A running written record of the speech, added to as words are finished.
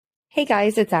Hey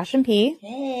guys, it's Ash and P.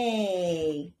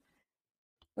 Hey,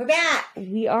 we're back.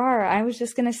 We are. I was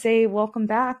just going to say welcome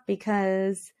back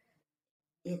because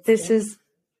this is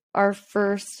our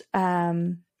first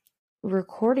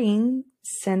recording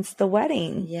since the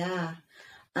wedding. Yeah.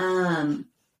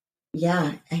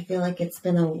 Yeah, I feel like it's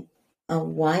been a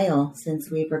while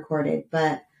since we've recorded,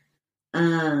 but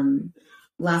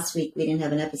last week we didn't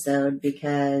have an episode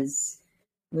because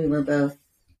we were both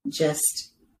just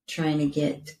trying to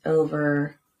get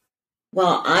over,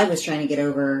 well, I was trying to get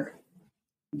over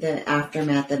the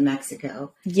aftermath of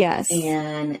Mexico. Yes.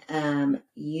 And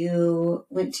you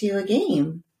went to a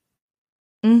game.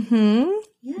 Mm-hmm.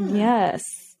 Yeah. Yes.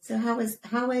 So how was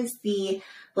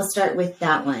we'll start with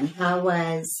that one. How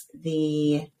was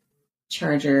the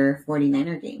Charger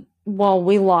 49er game? Well,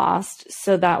 we lost,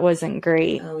 so that wasn't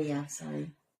great. Oh yeah,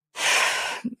 sorry.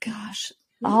 Gosh.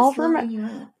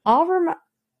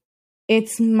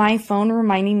 It's my phone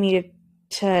reminding me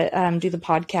to do the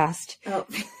podcast. Oh.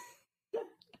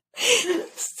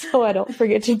 So I don't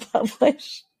forget to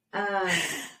publish.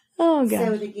 Oh god.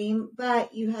 So the game,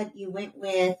 but you went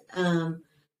with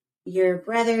your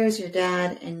brothers, your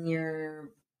dad, and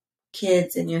your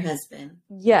kids and your husband.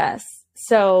 Yes.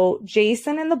 So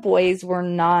Jason and the boys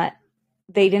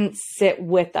they didn't sit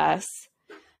with us,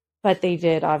 but they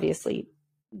did obviously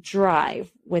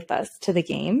drive with us to the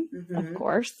game, of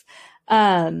course.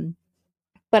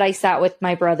 But I sat with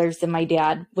my brothers and my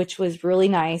dad, which was really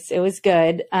nice. It was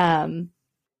good.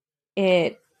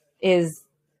 It is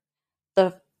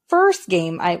the first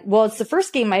game it's the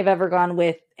first game I've ever gone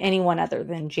with anyone other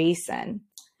than Jason.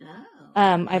 Oh.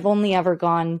 I've only ever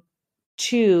gone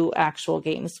 2 actual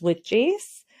games with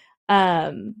Jace.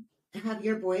 Have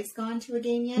your boys gone to a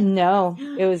game yet? No,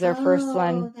 it was our first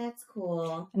one. Oh, that's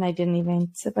cool. And I didn't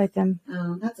even sit by them.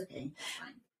 Oh, that's okay.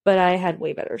 Fine. But I had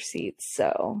way better seats,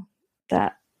 so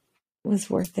that was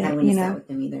worth it. I wouldn't sit with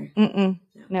them either.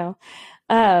 No.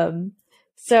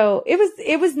 So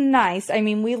it was nice. I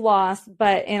mean, we lost,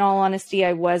 but in all honesty,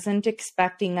 I wasn't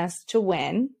expecting us to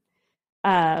win.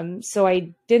 So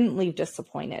I didn't leave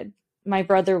disappointed. My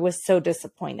brother was so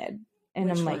disappointed. And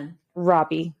Which I'm like, one?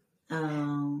 Robbie.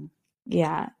 Oh.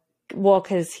 Yeah. Well,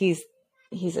 because he's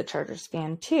a Chargers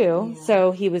fan too. Yeah.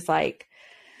 So he was like,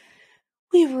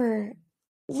 we were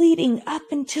leading up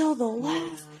until the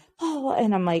last. Oh,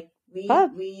 and I'm like,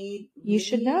 Bub, you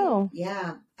should know.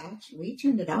 Yeah. Actually, we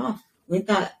turned it off. We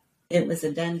thought it was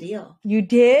a done deal. You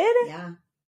did? Yeah.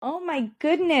 Oh my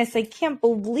goodness. I can't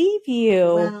believe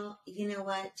you. Well, you know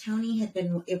what? Tony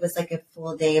it was like a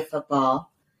full day of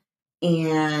football.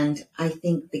 And I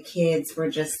think the kids were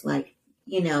just like,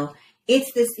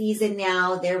 it's the season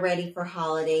now. They're ready for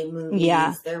holiday movies.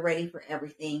 Yeah. They're ready for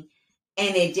everything.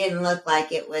 And it didn't look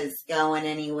like it was going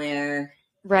anywhere.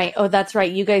 Right. Oh, that's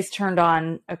right. You guys turned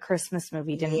on a Christmas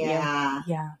movie, didn't you? Yeah.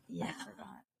 Yeah. I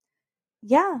forgot.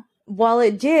 Yeah. Well,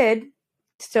 it did.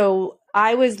 So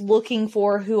I was looking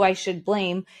for who I should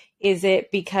blame. Is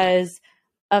it because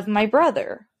of my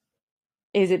brother?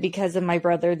 Is it because of my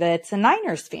brother that's a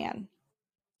Niners fan?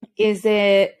 Is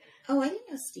it... Oh, I didn't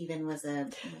know Steven was a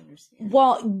Niners fan.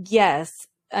 Well, yes.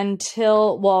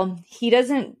 He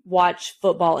doesn't watch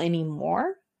football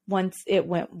anymore. Once it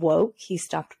went woke, he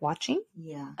stopped watching.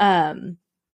 Yeah.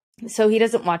 So he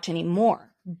doesn't watch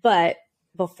anymore. But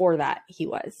before that, he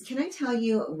was. Can I tell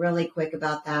you really quick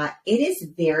about that? It is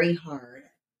very hard.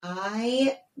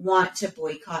 I want to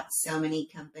boycott so many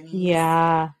companies.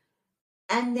 Yeah.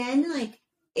 And then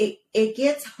it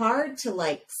gets hard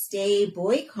to stay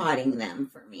boycotting them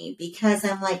for me because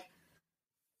I'm like,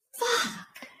 fuck.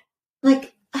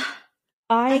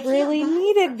 I really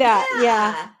needed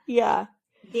that. Yeah.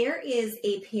 There is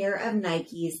a pair of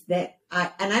Nikes that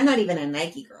and I'm not even a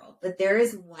Nike girl, but there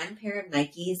is one pair of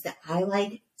Nikes that I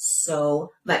like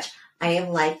so much. I have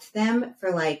liked them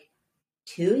for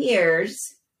 2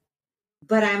 years,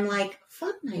 but I'm like,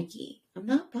 fuck Nike. I'm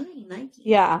not buying Nike.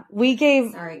 Yeah, we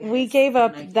gave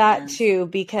up Nike that fans. Too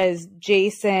because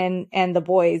Jason and the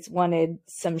boys wanted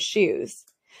some shoes.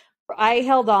 I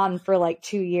held on for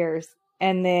 2 years,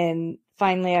 and then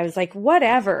finally I was like,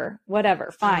 whatever,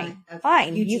 fine,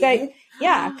 fine. You guys,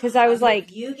 yeah, because I was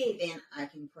like, you gave in. I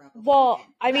can probably. Well,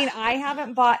 I mean, I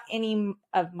haven't bought any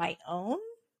of my own,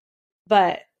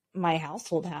 but my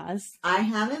household has. I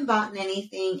haven't bought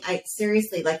anything.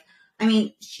 Seriously,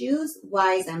 shoes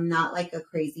wise, I'm not a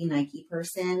crazy Nike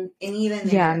person, and even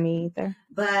there, yeah, me either.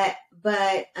 But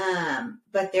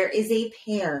there is a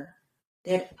pair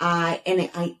that I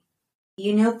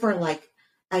for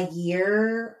a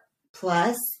year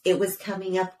plus, it was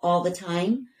coming up all the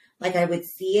time. I would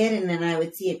see it, and then I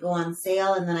would see it go on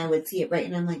sale, and then I would see it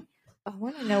and I'm like, I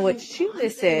want to know what shoe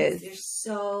this They're is.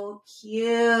 so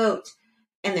cute.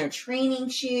 And they're training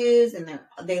shoes, and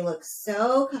they look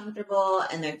so comfortable,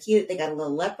 and they're cute. They got a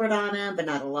little leopard on them, but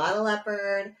not a lot of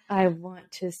leopard. I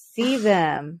want to see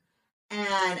them.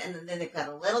 And then they've got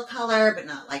a little color, but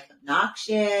not like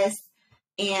obnoxious.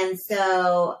 And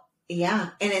so,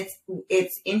 yeah, and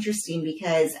it's interesting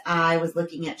because I was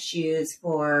looking at shoes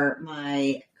for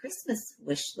my Christmas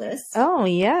wish list. Oh,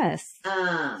 yes.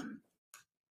 And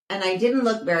I didn't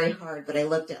look very hard, but I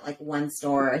looked at like one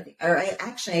store, I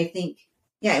think,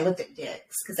 yeah, I looked at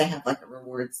Dick's because I have like a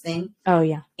rewards thing. Oh,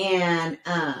 yeah. And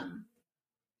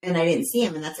I didn't see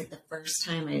them, and that's like the first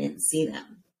time I didn't see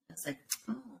them. I was like,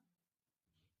 oh,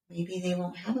 maybe they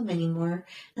won't have them anymore,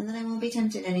 and then I won't be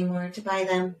tempted anymore to buy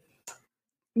them.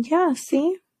 Yeah,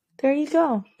 see? There you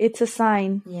go. It's a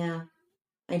sign. Yeah.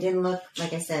 I didn't look,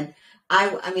 like I said.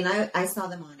 I saw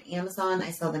them on Amazon. I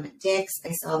saw them at Dick's.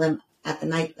 I saw them at the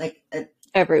night,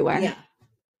 everywhere. Yeah.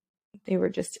 They were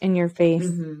just in your face.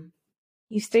 Mm-hmm.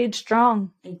 You stayed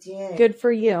strong. I did. Good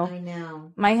for you. I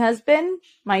know. My husband,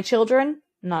 my children,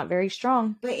 not very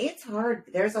strong. But it's hard.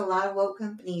 There's a lot of woke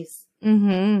companies.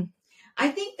 Mm-hmm. I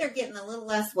think they're getting a little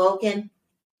less woken.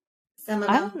 Some of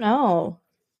them. I don't know.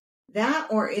 That,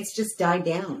 or it's just died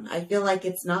down. I feel like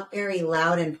it's not very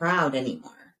loud and proud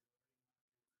anymore.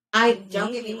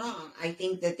 Don't get me wrong. I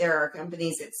think that there are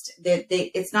companies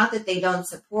it's not that they don't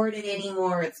support it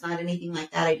anymore. It's not anything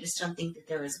like that. I just don't think that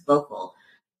they're as vocal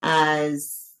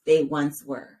as they once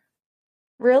were.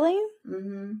 Really?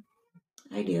 Mm-hmm.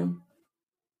 I do.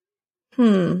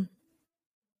 I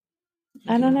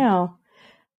don't know.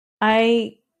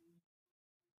 I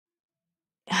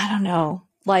don't know.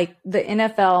 Like the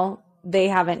NFL, they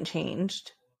haven't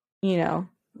changed. Well,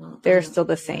 they're still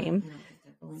the same.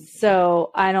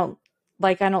 So I don't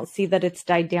see that it's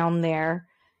died down there.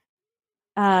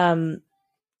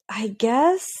 I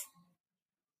guess,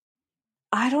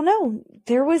 I don't know.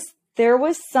 There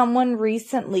was someone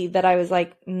recently that I was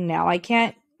like, now I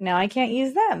can't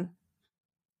use them.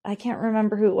 I can't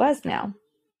remember who it was now.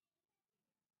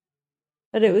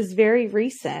 But it was very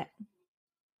recent.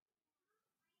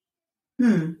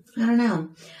 I don't know.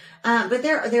 But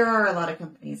there are a lot of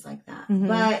companies like that. Mm-hmm.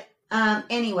 But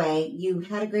anyway, you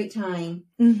had a great time.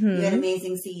 Mm-hmm. You had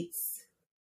amazing seats.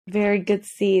 Very good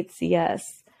seats, yes.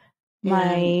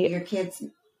 Your kids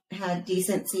had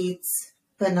decent seats,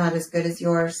 but not as good as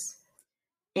yours.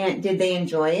 And did they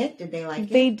enjoy it? Did they like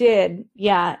it? They did,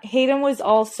 yeah. Hayden was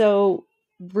also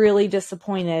really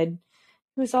disappointed.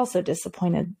 He was also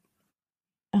disappointed.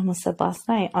 I almost said last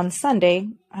night. On Sunday,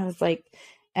 I was like,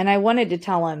 and I wanted to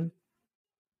tell him,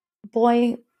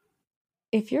 boy,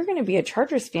 if you're going to be a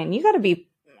Chargers fan, you got to be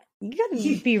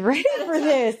ready for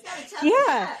this.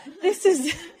 Yeah, this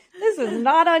is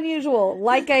not unusual.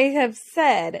 Like I have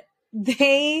said,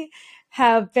 they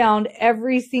have found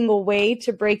every single way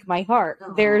to break my heart.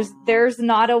 Aww. There's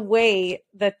not a way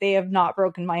that they have not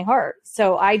broken my heart.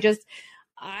 So I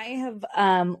have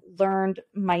learned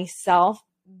myself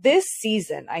this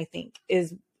season, I think,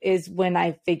 is when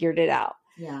I figured it out.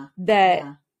 Yeah.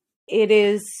 It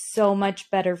is so much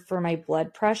better for my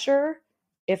blood pressure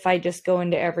if I just go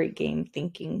into every game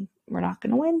thinking we're not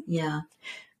going to win. Yeah.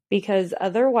 Because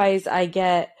otherwise I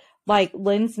get, like,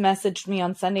 Lynn's messaged me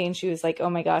on Sunday and she was like, oh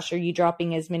my gosh, are you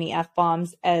dropping as many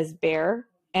F-bombs as Bear?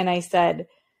 And I said,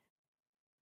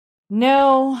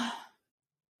 no,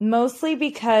 mostly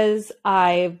because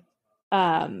I've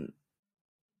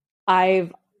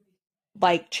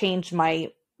like changed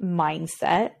my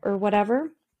mindset or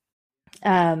whatever.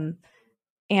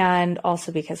 And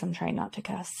also because I'm trying not to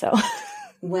cuss. So,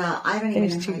 well, I don't even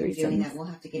know how you're doing that. We'll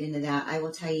have to get into that. I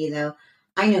will tell you though,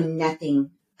 I know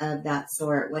nothing of that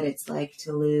sort, what it's like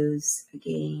to lose a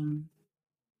game.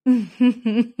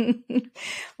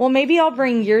 Well, maybe I'll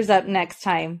bring yours up next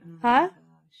time. Huh?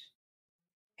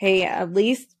 Hey, at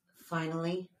least.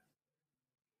 Finally.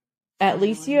 At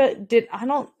least you did. I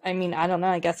don't know.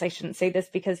 I guess I shouldn't say this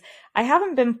because I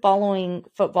haven't been following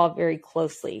football very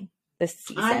closely this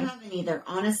season. I haven't either.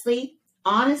 Honestly,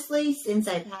 since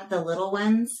I've had the little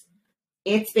ones,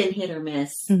 it's been hit or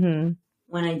miss when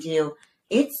I do.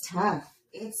 It's tough.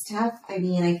 I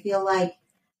mean, I feel like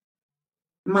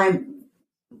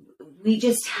we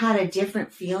just had a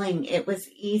different feeling. It was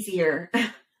easier.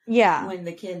 Yeah. When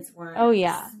the kids weren't. Oh,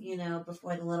 yeah.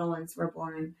 Before the little ones were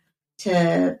born,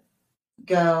 to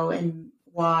go and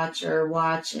watch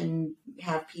and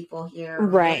have people here. Or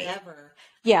right. Whatever.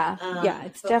 Yeah. Yeah.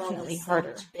 It's definitely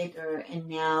harder. Much bigger. And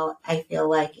now I feel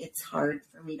like it's hard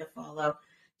for me to follow.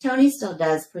 Tony still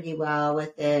does pretty well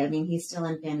with it. I mean, he's still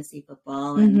in fantasy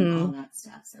football and all that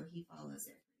stuff, so he follows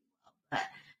it pretty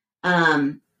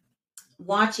well.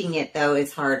 watching it though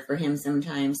is hard for him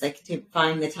sometimes. Like to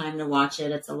find the time to watch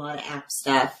it. It's a lot of app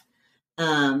stuff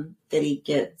that he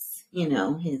gets,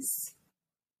 his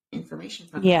information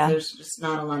from. Yeah. There's just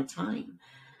not a lot of time.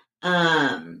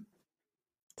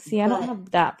 See, I don't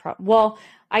have that problem. Well,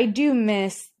 I do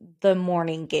miss the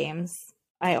morning games.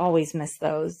 I always miss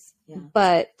those. Yeah.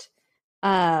 But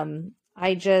I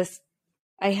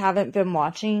haven't been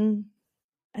watching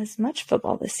as much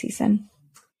football this season.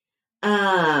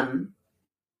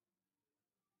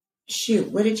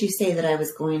 Shoot, what did you say that I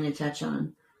was going to touch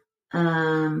on?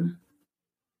 I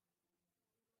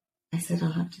said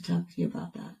I'll have to talk to you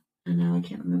about that. And now I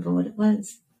can't remember what it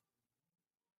was.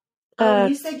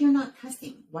 You said you're not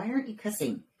cussing. Why aren't you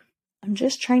cussing? I'm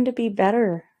just trying to be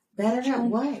better. Better at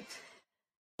what?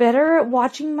 Better at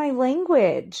watching my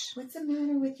language. What's the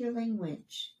matter with your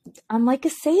language? I'm like a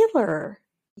sailor.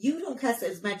 You don't cuss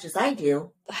as much as I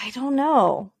do. I don't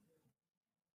know.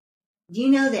 Do you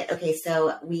know that? Okay,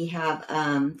 so we have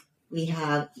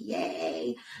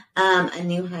yay, a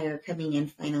new hire coming in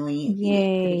finally. At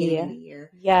the beginning of the year.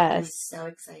 Yes. I'm so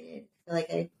excited. I feel like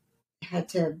I had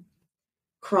to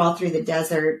crawl through the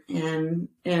desert and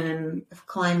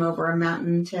climb over a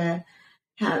mountain to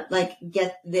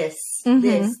get this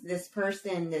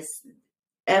person, this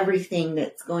everything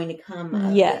that's going to come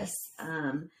of this.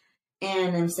 And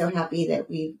I'm so happy that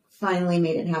we finally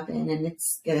made it happen, and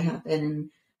it's going to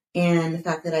happen. And the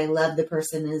fact that I love the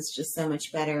person is just so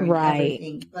much better. And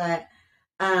everything. But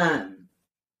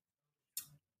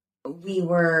we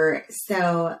were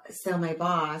so my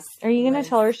boss. Are you going to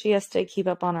tell her she has to keep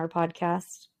up on our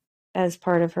podcast as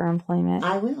part of her employment?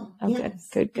 I will. Okay, yes.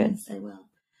 good. Yes, I will.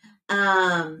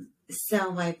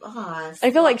 So my boss.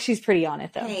 I feel like she's pretty on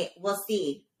it though. Hey, we'll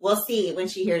see. We'll see when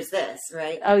she hears this,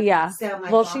 right? Oh yeah. So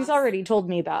my boss, she's already told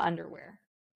me about underwear.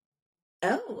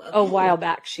 Oh, okay. A while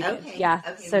back she did. Okay. Yeah.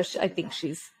 Okay, so I think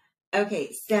she's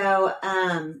okay. So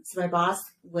my boss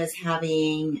was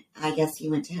having, I guess he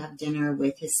went to have dinner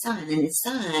with his son, and his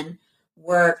son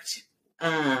worked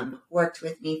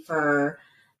with me for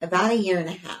about a year and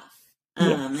a half.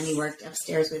 And he worked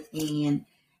upstairs with me,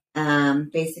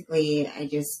 and basically I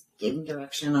just gave him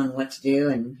direction on what to do,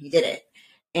 and he did it.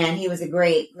 And he was a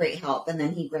great, great help. And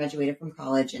then he graduated from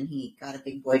college, and he got a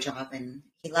big boy job, and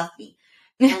he left me.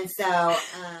 And so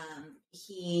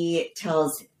he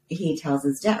tells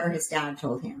his dad, or his dad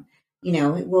told him,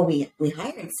 well, we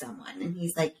hired someone. And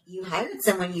he's like, you hired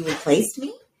someone, you replaced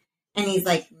me? And he's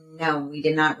like, no, we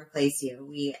did not replace you.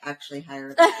 We actually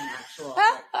hired an actual,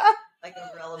 like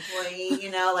a real employee,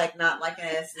 not like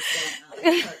an assistant, not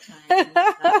like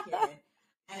part-time kid.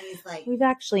 And he's like, we've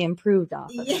actually improved off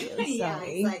of you. Yeah,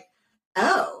 Sorry. he's like,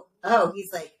 oh,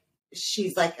 he's like,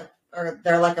 she's like, or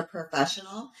they're like a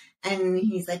professional. And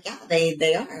he's like, yeah,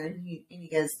 they are. And he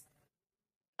goes,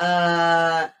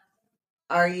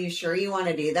 are you sure you want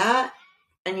to do that?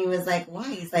 And he was like, why?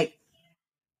 He's like,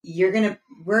 where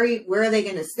are they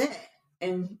going to sit?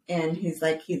 And he's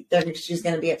like, she's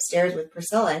going to be upstairs with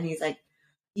Priscilla. And he's like,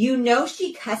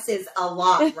 she cusses a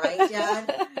lot, right,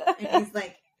 Dad? And he's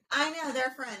like, I know,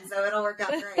 they're friends, so it'll work out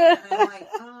great. And I'm like,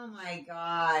 oh my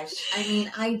gosh. I mean,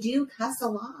 I do cuss a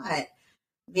lot.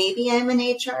 Maybe I'm an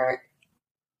HR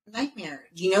nightmare.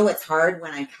 Do you know what's hard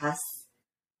when I cuss?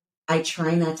 I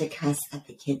try not to cuss at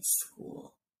the kids'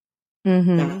 school.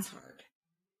 Mm-hmm. That's hard.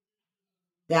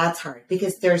 That's hard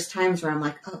because there's times where I'm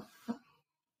like, oh, fuck.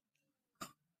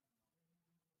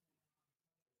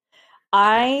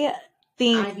 I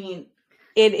mean,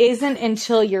 it isn't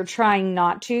until you're trying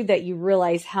not to that you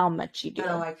realize how much you do.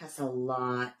 Oh, I cuss a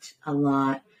lot.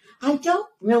 I don't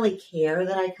really care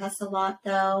that I cuss a lot,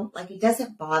 though. Like, it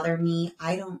doesn't bother me.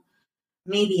 I don't.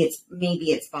 Maybe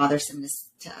it's bothersome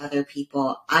to other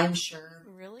people. I'm sure.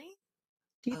 Really?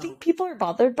 Do you think people are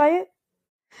bothered by it?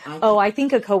 I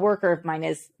think a coworker of mine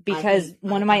is, because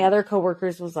one of my other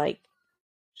coworkers was like,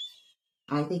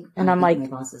 I think I'm like, my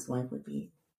boss's wife would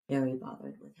be very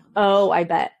bothered with how much. Oh, I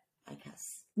bet. I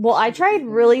guess. Well, I tried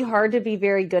really hard to be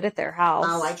very good at their house.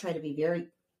 Oh, I tried to be very.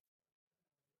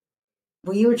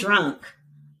 Well, you were drunk.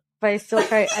 But I still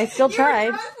tried. You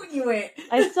were drunk when you went.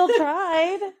 I still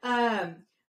tried.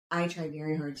 I tried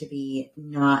very hard to be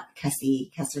not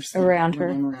cusser around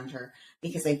I'm around her,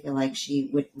 because I feel like she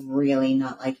would really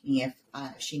not like me if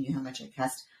she knew how much I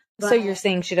cussed. But so you're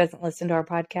saying she doesn't listen to our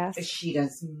podcast? She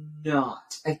does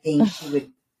not. I think she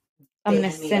would. I'm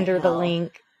going to send her the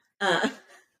link. I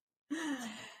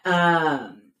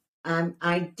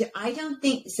don't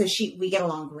think so. We get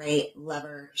along great. Love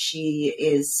her. She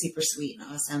is super sweet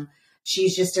and awesome.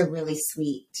 she's just a really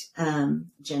sweet,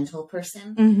 gentle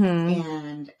person. Mm-hmm.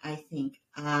 And I think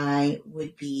I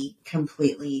would be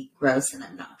completely gross and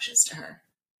obnoxious to her.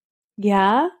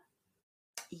 Yeah.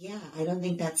 Yeah, I don't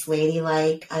think that's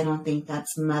ladylike. I don't think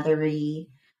that's mothery.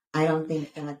 I don't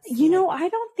think that's... I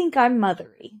don't think I'm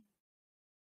mothery.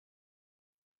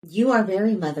 You are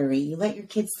very mothery. You let your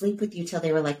kids sleep with you till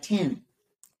they were like 10.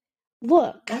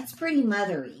 Look. That's pretty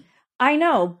mothery. I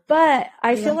know, but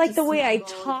I You feel like like to the way sleep I all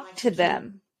talk like to a kid.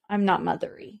 them, I'm not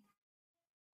mothery.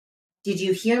 Did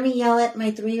you hear me yell at my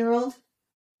 3-year-old?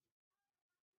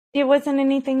 It wasn't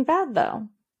anything bad, though.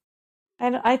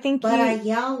 I think But I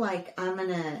yell like I'm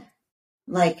gonna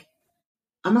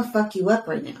fuck you up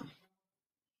right now.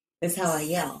 Is how I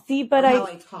yell. See, but how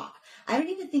I talk. I don't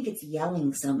even think it's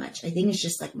yelling so much. I think it's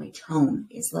just like my tone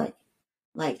is like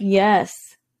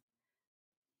yes,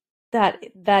 that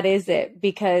is it,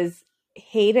 because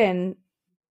Hayden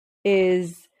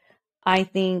is, I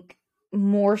think,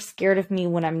 more scared of me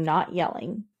when I'm not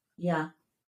yelling. Yeah.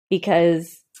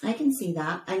 Because I can see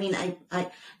that. I mean, I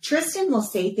Tristan will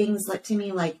say things like to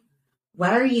me like,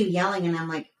 "Why are you yelling?" And I'm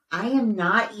like, I am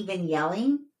not even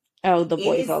yelling. Oh, the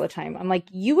boys all the time. I'm like,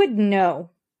 you would know.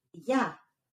 Yeah.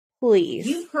 Please.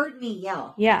 You've heard me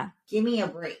yell. Yeah. Give me a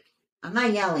break. I'm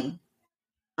not yelling.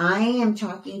 I am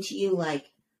talking to you like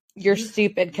you're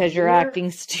stupid because you're acting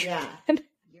stupid. Yeah.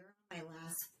 You're on my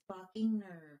last fucking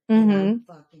nerve. Mm-hmm. I'm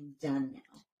fucking done now.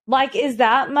 Like, is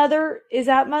that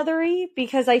mothery?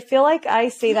 Because I feel like I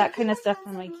say that kind of stuff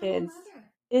to my kids. Mother.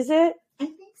 Is it? I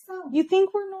think so. You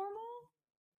think we're normal?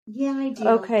 Yeah, I do.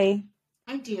 Okay.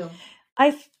 I do.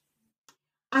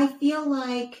 I feel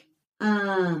like,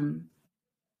 I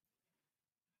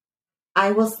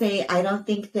will say, I don't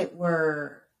think that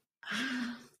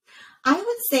I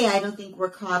would say I don't think we're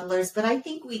coddlers, but I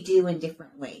think we do in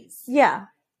different ways. Yeah.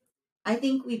 I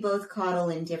think we both coddle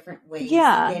in different ways.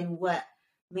 Yeah. Than what,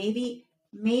 maybe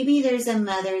there's a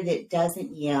mother that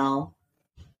doesn't yell.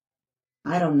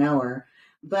 I don't know her,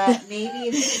 but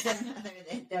maybe there's a mother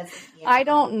that doesn't yell. I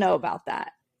don't know about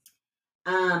that.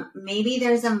 Maybe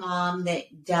there's a mom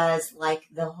that does like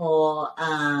the whole,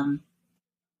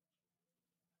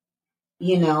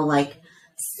 like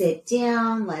sit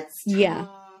down, let's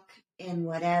talk and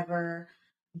whatever.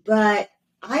 But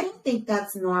I don't think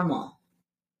that's normal.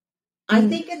 I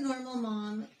think a normal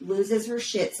mom loses her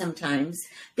shit sometimes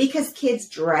because kids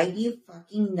drive you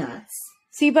fucking nuts.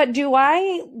 See, but do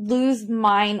I lose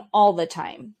mine all the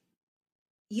time?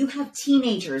 You have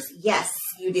teenagers. Yes,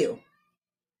 you do.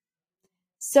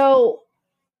 So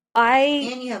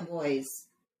and you have boys.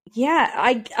 Yeah,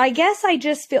 I guess I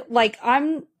just feel like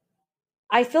I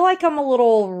feel like I'm a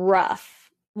little rough.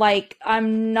 Like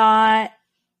I'm not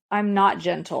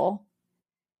gentle.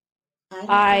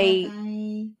 I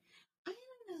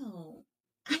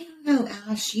don't know,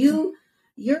 Ash.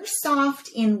 You're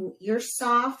soft.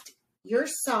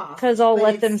 Because I'll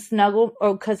let them snuggle.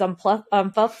 Oh, because I'm fluff.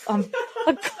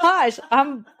 Gosh,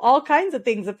 I'm all kinds of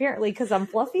things apparently because I'm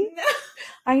fluffy. No.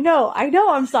 I know.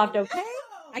 I'm soft. Okay,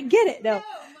 I get it. No, my hand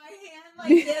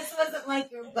like this wasn't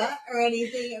like your butt or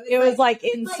anything. It was like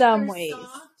in some ways.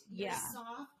 Soft, you're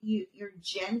soft. You're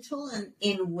gentle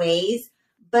in ways,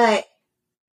 but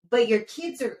your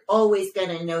kids are always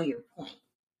going to know your point,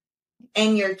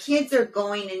 and your kids are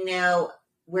going to know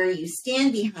where you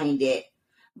stand behind it.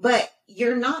 But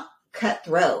you're not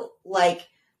cutthroat. Like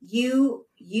you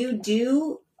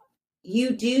do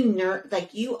nourish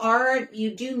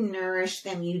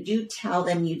them. You do tell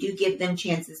them. You do give them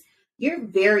chances. You're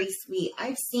very sweet.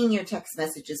 I've seen your text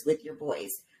messages with your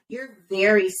boys. You're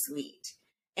very sweet,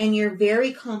 and you're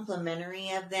very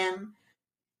complimentary of them.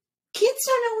 Kids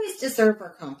don't always deserve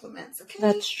our compliments. Okay,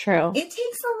 that's true. It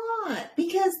takes a lot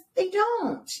because they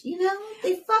don't.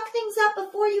 They fuck things up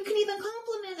before you can even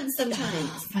compliment them.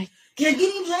 Sometimes you're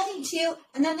getting ready to,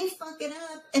 and then they fuck it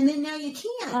up, and then now you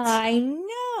can't. I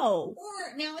know.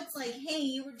 Or now it's like, hey,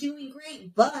 you were doing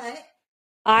great, but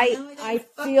I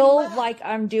feel like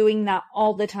I'm doing that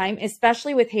all the time,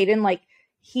 especially with Hayden. Like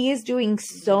he is doing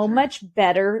so much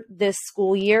better this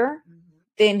school year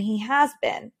than he has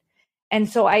been. And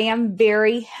so I am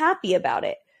very happy about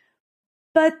it.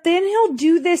 But then he'll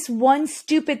do this one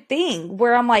stupid thing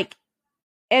where I'm like,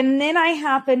 and then I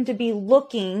happen to be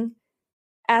looking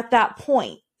at that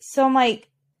point. So I'm like,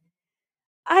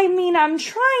 I'm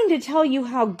trying to tell you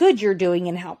how good you're doing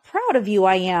and how proud of you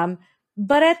I am.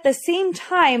 But at the same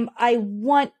time, I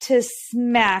want to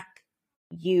smack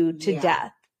you to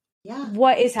death. Yeah.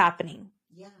 What is happening?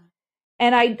 Yeah.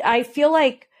 And I feel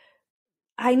like,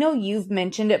 I know you've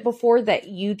mentioned it before that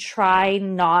you try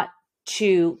not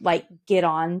to like get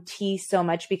on T so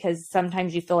much because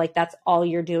sometimes you feel like that's all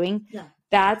you're doing. Yeah.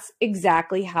 That's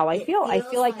exactly how I feel. I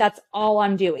feel like that's all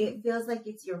I'm doing. It feels like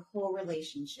it's your whole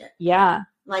relationship. Yeah.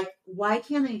 Like, why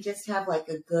can't I just have like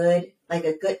good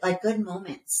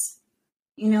moments?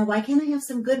 You know, why can't I have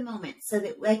some good moments so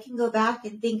that I can go back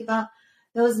and think about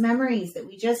those memories that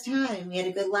we just had, and we had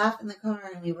a good laugh in the car,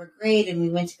 and we were great, and we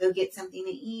went to go get something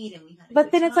to eat, and we had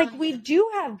But then it's like, we do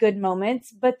have good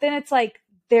moments, but then it's like,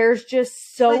 there's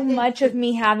just so much of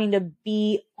me having to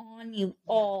be on you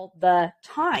all the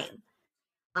time.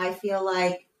 I feel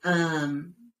like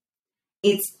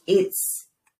it's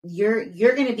you're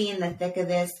going to be in the thick of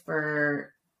this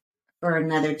for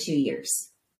another 2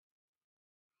 years.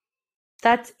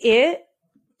 That's it.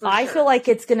 I Sure. feel like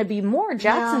it's going to be more.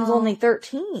 Jackson's only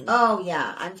 13. Oh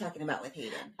yeah, I'm talking about with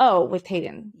Hayden. Oh, with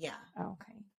Hayden. Yeah. Oh,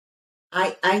 okay.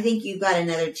 I think you've got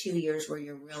another 2 years where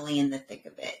you're really in the thick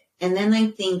of it. And then I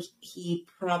think he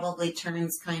probably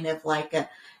turns kind of like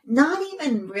not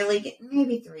even really,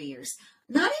 maybe 3 years,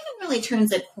 not even really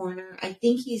turns a corner. I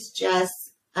think he's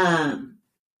just, well,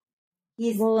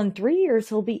 in 3 years,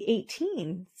 he'll be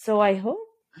 18. So I hope.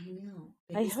 I know.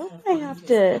 I hope I have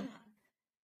to. Path.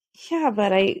 Yeah,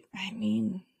 but I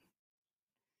mean,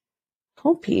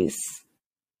 hope he's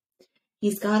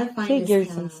got to find figure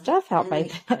some stuff out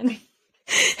by then.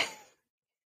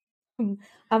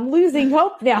 I'm losing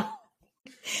hope now.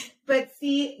 But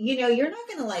see, you know, you're not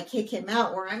going to like kick him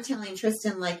out. Where I'm telling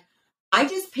Tristan, like, I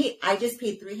just paid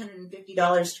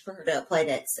 $350 for her to apply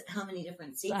to how many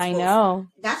different state schools? I know.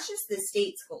 That's just the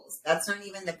state schools. That's not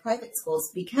even the private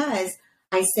schools, because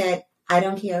I said, I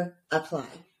don't care, apply.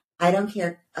 I don't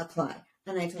care, apply.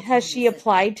 And I told Has she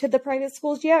applied to the private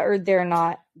schools yet, or they're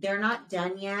not? They're not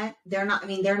done yet. They're not. I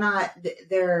mean, they're not.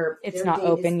 It's not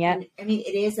open yet. I mean,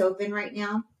 it is open right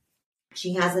now.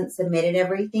 She hasn't submitted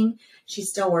everything. She's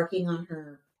still working on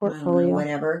her portfolio,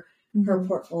 whatever, her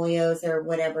portfolios or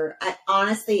whatever.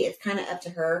 Honestly, it's kind of up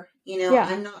to her. You know, yeah.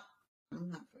 I'm not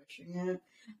pressuring her.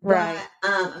 Right. But,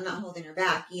 I'm not holding her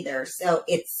back either. So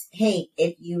it's, hey,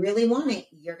 if you really want it,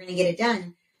 you're going to get it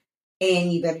done,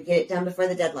 and you better get it done before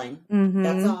the deadline. Mm-hmm.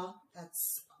 That's all.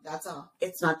 That's all.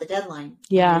 It's not the deadline.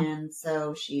 Yeah. And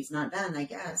so she's not done, I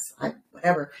guess.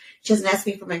 Whatever. She hasn't asked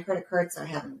me for my credit card, so I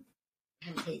haven't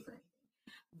paid for it.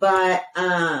 But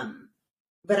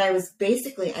I was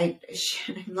basically, I'm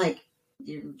like,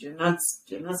 you're not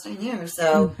staying here,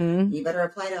 so you better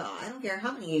apply to, I don't care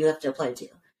how many you have to apply to.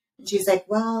 And she's like,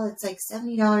 well, it's like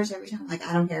 $70 every time. I'm like,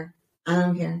 I don't care.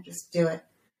 Just do it,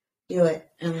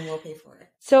 and then we'll pay for it.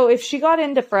 So if she got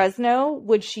into Fresno,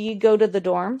 would she go to the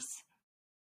dorms?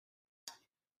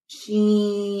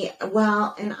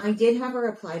 And I did have her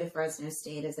apply to Fresno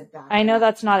State as a backup. I know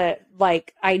that's not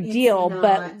ideal,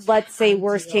 but let's say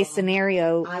worst case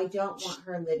scenario. I don't want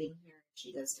her living here if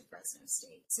she goes to Fresno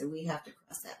State, so we have to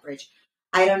cross that bridge.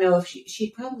 I don't know if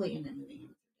she'd probably end up moving in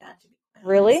with that. To be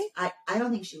really? I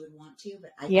don't think she would want to,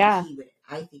 but I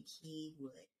think he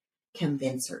would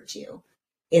convince her to.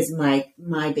 Is my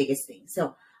biggest thing.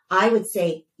 So I would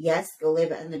say, yes, go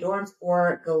live in the dorms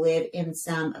or go live in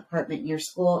some apartment near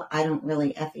school. I don't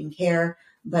really effing care,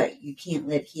 but you can't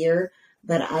live here.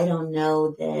 But I don't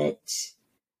know that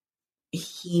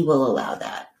he will allow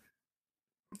that.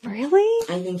 Really?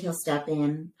 I think he'll step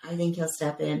in. I mean,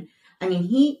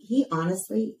 he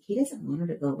honestly, he doesn't want her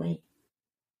to go away.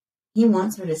 He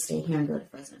wants her to stay here and go to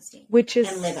Fresno State. Which is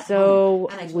so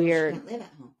weird. She can't live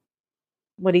at home.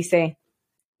 What'd he say?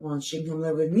 Well, she can come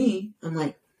live with me. I'm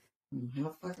like,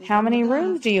 how many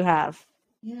rooms do you have?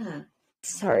 Yeah.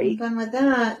 Sorry. Fun with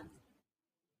that.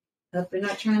 Hope you're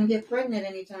not trying to get pregnant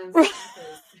anytime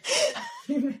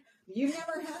soon. You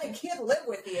never had a kid live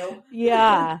with you.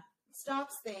 Yeah.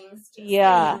 Stops things.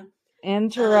 Yeah. Saying.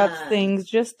 Interrupts things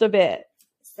just a bit.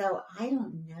 So I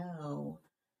don't know.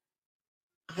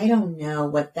 I don't know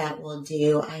what that will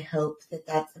do. I hope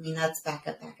that's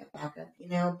backup, you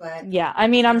know, but. Yeah, I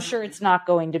mean, I'm sure it's not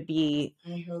going to be.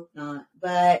 I hope not.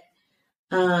 But,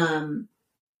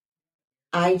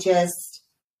 I just,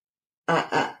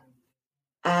 I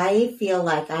feel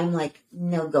like I'm like,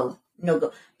 no go.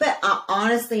 But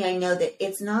honestly, I know that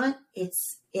it's not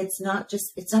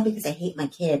because I hate my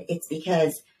kid. It's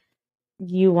because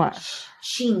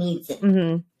she needs it.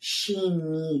 Mm-hmm. She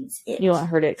needs it. You want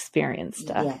her to experience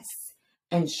stuff. Yes.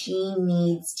 And she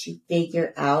needs to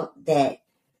figure out that,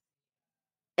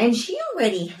 and she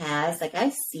already has, like, I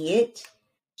see it.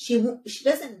 She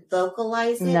doesn't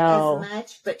vocalize it as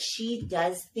much, but she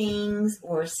does things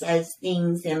or says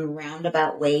things in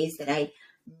roundabout ways that I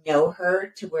know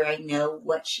her to where I know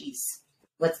what's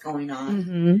going on.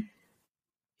 Mm-hmm.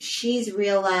 she's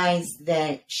realized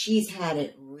that she's had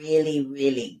it really,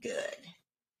 really good.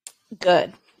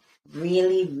 Good.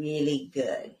 Really, really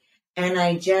good. And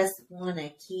I just want to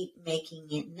keep making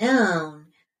it known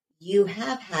you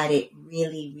have had it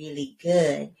really, really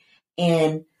good.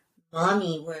 And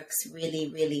mommy works really,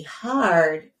 really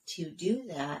hard to do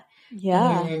that.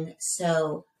 Yeah. And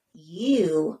so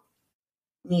you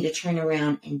need to turn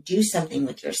around and do something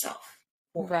with yourself.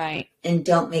 Right. And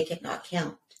don't make it not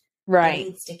count. Right. It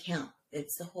needs to count.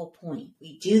 It's the whole point.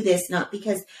 We do this not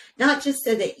just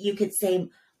so that you could say,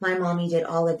 my mommy did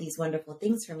all of these wonderful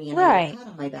things for me and I have a pat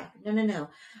on my back. No.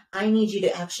 I need you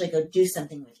to actually go do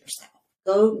something with yourself.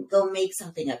 Go make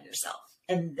something of yourself.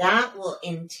 And that will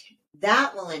in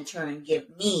turn give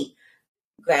me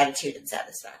gratitude and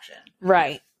satisfaction.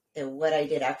 Right. That what I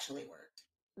did actually worked.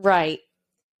 Right.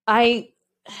 I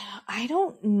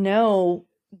don't know.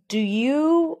 Do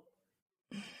you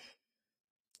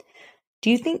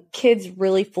think kids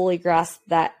really fully grasp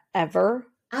that ever?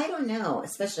 I don't know,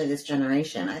 especially this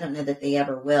generation. I don't know that they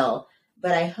ever will,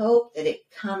 but I hope that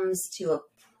it comes to a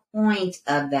point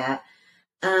of that.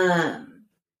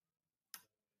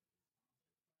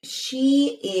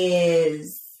 She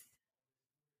is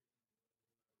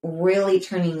really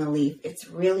turning a leaf. It's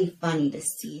really funny to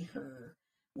see her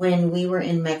when we were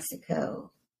in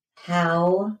Mexico,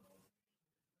 how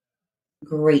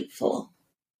grateful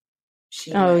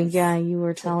she was. Yeah, you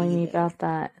were telling me about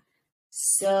that.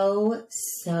 So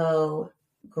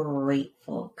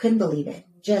grateful. Couldn't believe it.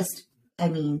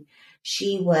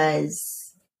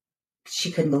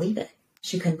 She couldn't believe it.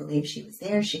 She couldn't believe she was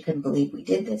there. She couldn't believe we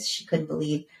did this. She couldn't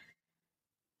believe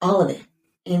all of it.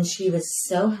 And she was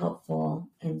so helpful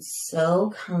and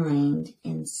so kind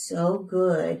and so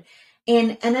good.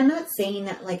 And I'm not saying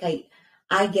that like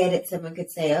I get it. Someone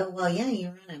could say, oh, well, yeah,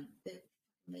 you're on a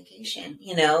vacation,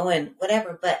 and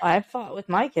whatever. But I've fought with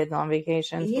my kids on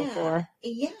vacations before.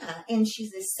 Yeah. And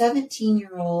she's a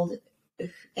 17-year-old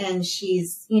and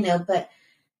she's, but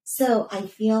so I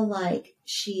feel like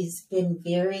she's been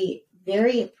very,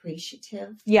 very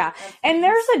appreciative. Yeah. And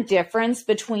there's a difference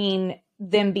between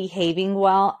them behaving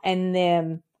well and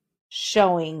them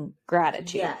showing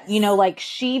gratitude. Yes. Like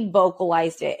she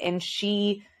vocalized it and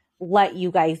she let you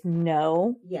guys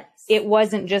know. Yes. It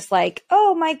wasn't just like,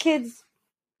 oh, my kids,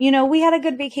 we had a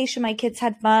good vacation. My kids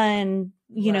had fun.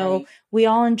 We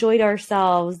all enjoyed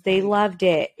ourselves. They loved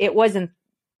it. It wasn't,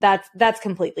 that's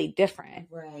completely different.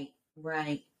 Right.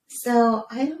 So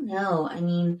I don't know.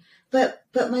 But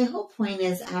my whole point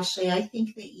is, Ashley, I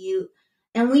think that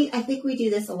I think we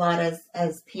do this a lot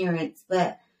as parents,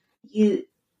 but you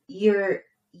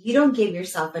don't give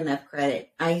yourself enough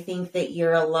credit. I think that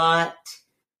you're a lot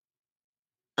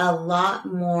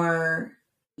more,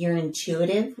 you're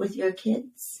intuitive with your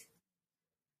kids.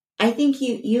 I think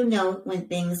you know when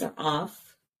things are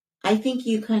off. I think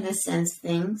you kind of sense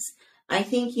things. I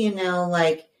think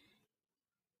like,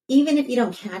 even if you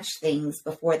don't catch things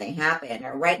before they happen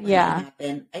or right when they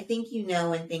happen, I think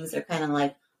when things are kind of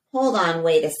like, hold on,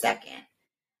 wait a second.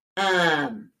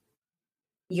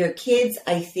 Your kids,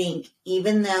 I think,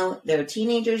 even though they're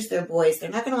teenagers, they're boys,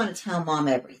 they're not going to want to tell mom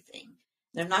everything.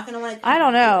 They're not going to want to. I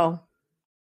don't know.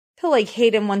 I feel like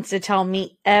Hayden wants to tell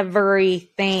me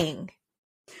everything.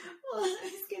 Well, I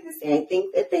was going to say, I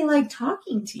think that they like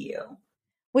talking to you.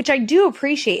 Which I do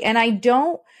appreciate. And I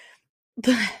don't...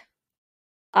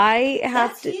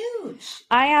 That's huge.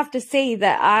 I have to say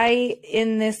that I,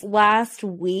 in this last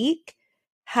week,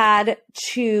 had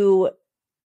to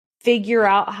figure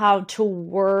out how to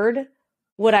word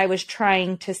what I was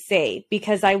trying to say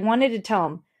because I wanted to tell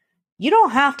him, you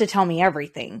don't have to tell me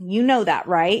everything. You know that,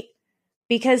 right?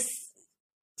 Because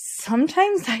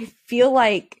sometimes I feel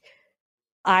like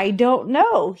I don't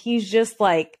know. He's just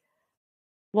like,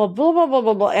 well, blah, blah, blah,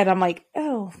 blah, blah. And I'm like,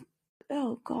 oh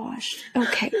gosh.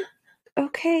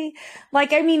 Okay.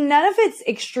 Like, none of it's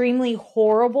extremely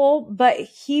horrible, but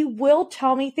he will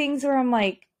tell me things where I'm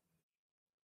like,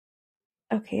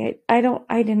 okay, I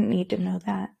didn't need to know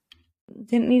that.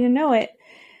 Didn't need to know it.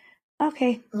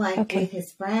 Okay. Like with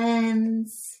his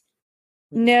friends.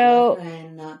 No.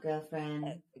 Girlfriend, not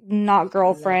girlfriend. Not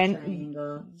girlfriend.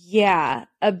 Yeah.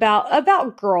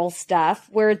 About girl stuff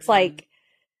where it's like,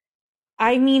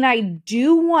 I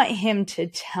do want him to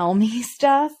tell me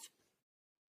stuff,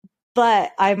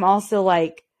 but I'm also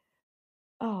like,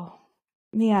 oh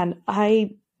man,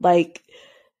 I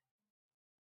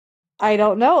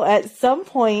don't know. At some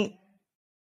point,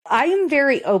 I am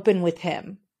very open with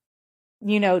him.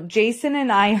 Jason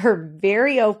and I are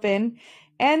very open.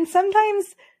 And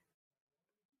sometimes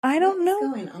I don't know.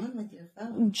 What's going on with your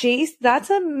phone? That's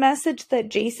a message that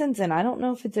Jason's in. I don't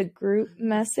know if it's a group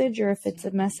message or if it's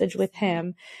a message with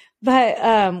him. But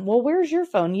well, where's your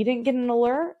phone? You didn't get an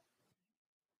alert?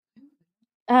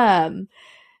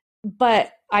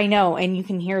 But I know, and you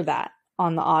can hear that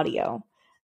on the audio.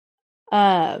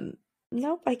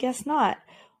 Nope, I guess not.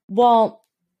 Well,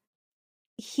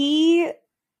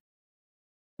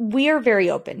 we are very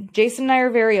open. Jason and I are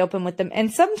very open with them.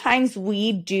 And sometimes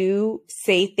we do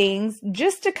say things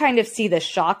just to kind of see the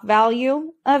shock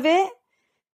value of it.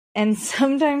 And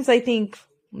sometimes I think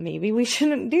maybe we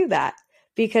shouldn't do that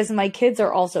because my kids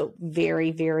are also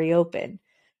very, very open,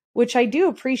 which I do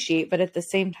appreciate. But at the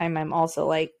same time, I'm also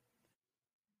like,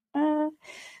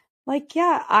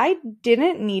 yeah, I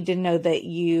didn't need to know that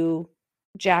you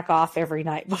jack off every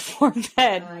night before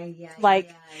bed.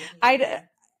 I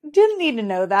didn't need to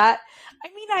know that.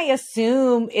 I mean, I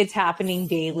assume it's happening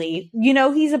daily. You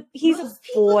know, he's a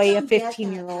boy, a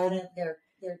 15-year-old.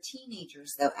 They're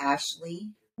teenagers, though,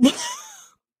 Ashley.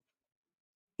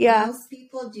 Yeah. Most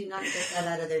people do not get that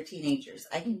out of their teenagers.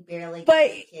 I can barely get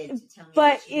a kid to tell me.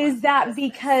 But is that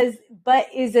because? But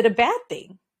is it a bad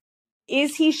thing?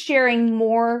 Is he sharing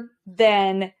more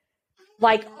than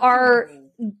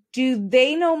do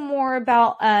they know more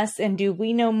about us and do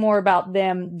we know more about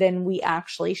them than we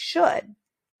actually should?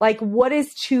 Like, what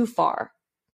is too far?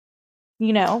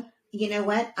 You know? You know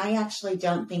what? I actually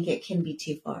don't think it can be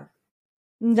too far.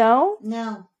 No?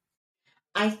 No.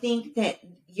 I think that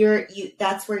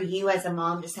that's where you as a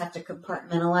mom just have to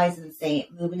compartmentalize and say,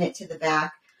 moving it to the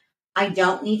back. I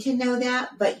don't need to know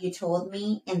that, but you told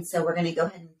me, and so we're going to go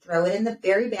ahead and throw it in the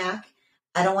very back.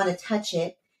 I don't want to touch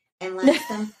it unless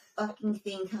some fucking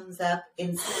thing comes up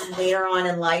in some later on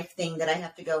in life thing that I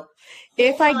have to go.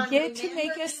 If I get to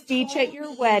make a speech at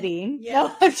your wedding. Yeah.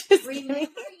 No, I'm just remember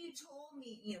you told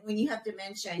me, when you have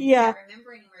dementia, you yeah. can't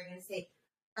remember anymore. You're going to say,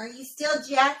 are you still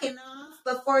jacking off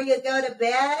before you go to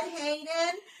bed,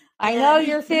 Hayden? I know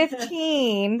you're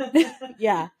 15.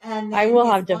 Yeah. And I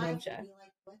will have dementia.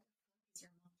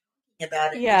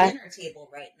 About it at the dinner table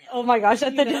right now. Oh my gosh,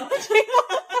 at the dinner table.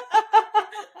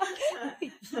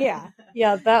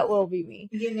 Yeah, that will be me.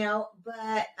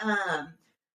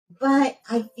 But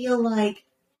I feel like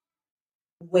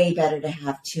way better to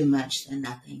have too much than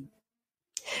nothing.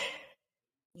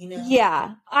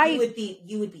 Yeah, you would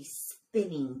be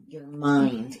spinning your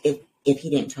mind if he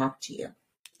didn't talk to you.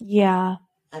 Yeah.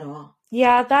 At all.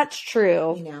 Yeah, that's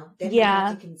true. Then you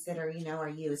have to consider, are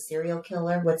you a serial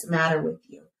killer? What's the matter with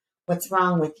you? What's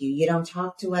wrong with you? You don't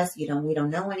talk to us. We don't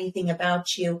know anything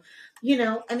about you.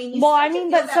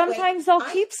 But sometimes they'll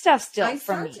keep stuff still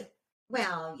from me.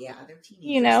 Well, yeah, they're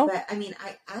teenagers. But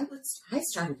I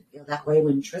started to feel that way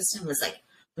when Tristan was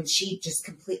when she just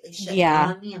completely shut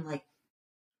down on me. I'm like,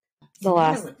 what's the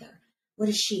matter with her? What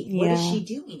is she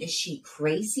doing? Is she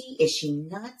crazy? Is she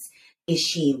nuts? Is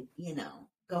she,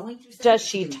 going through something? Does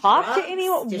she talk to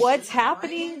anyone? What's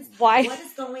happening? Why? What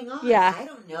is going on? Yeah. I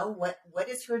don't know. What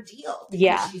is her deal?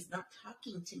 Because she's not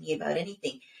talking to me about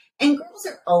anything. And girls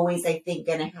are always, I think,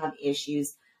 going to have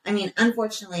issues. I mean,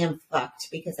 unfortunately, I'm fucked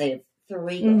because I have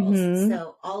 3 girls. Mm-hmm.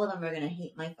 So all of them are going to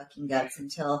hate my fucking guts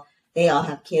until they all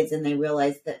have kids and they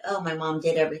realize that, oh, my mom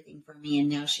did everything for me and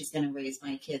now she's going to raise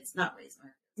my kids. Not raise my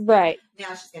kids. Right. Now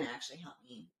she's going to actually help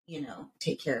me,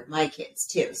 take care of my kids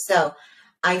too. So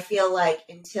I feel like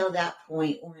until that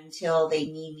point or until they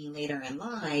need me later in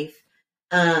life,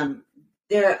 I'm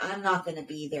not going to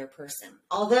be their person.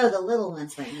 Although the little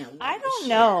ones right now, I don't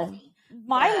know.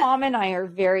 My mom and I are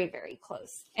very, very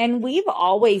close, and we've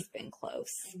always been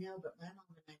close. I know, but my mom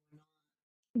and I are not.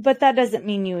 But that doesn't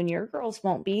mean you and your girls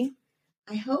won't be.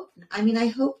 I hope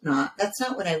not. That's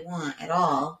not what I want at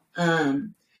all.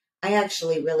 I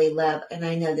actually really love, and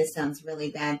I know this sounds really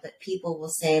bad, but people will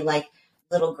say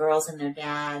little girls and their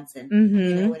dads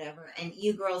and whatever. And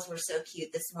you girls were so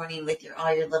cute this morning with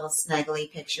all your little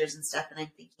snuggly pictures and stuff. And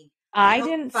I'm thinking, I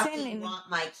didn't fucking want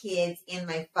my kids in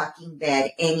my fucking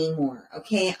bed anymore.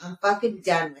 Okay, I'm fucking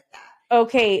done with that.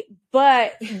 Okay,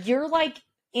 but you're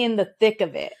in the thick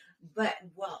of it. But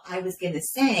I was gonna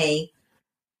say,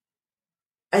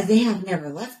 they have never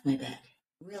left my bed.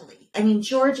 Really, I mean,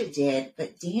 Georgia did,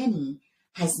 but Danny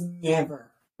has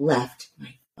never left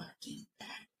my fucking bed.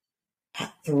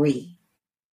 At 3.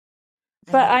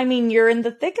 But you're in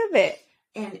the thick of it.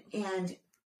 And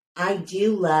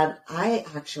I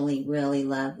actually really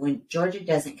love when Georgia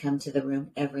doesn't come to the room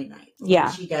every night.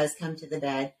 Yeah. She does come to the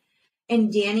bed.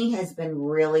 And Danny has been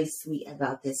really sweet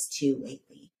about this too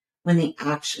lately. When they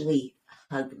actually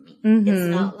hug me. Mm-hmm.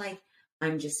 It's not like,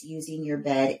 I'm just using your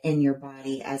bed and your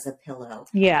body as a pillow.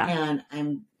 Yeah.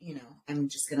 And I'm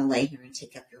just going to lay here and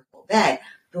take up your whole bed.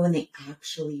 But when they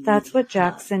actually That's really what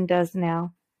Jackson does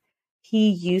now. He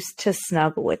used to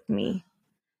snuggle with me.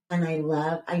 And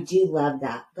I do love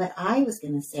that. But I was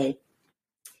going to say,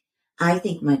 I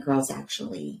think my girls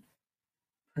actually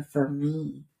prefer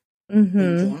me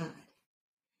than Dad.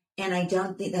 And I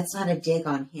don't think that's not a dig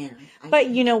on him. But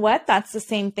you know what? That's the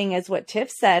same thing as what Tiff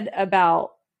said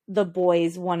about the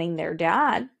boys wanting their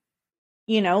dad.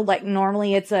 You know, like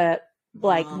normally it's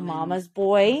mama's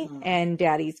boy and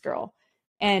daddy's girl.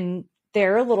 And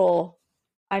they're a little,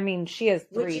 I mean, she has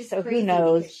 3, so who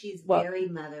knows? She's very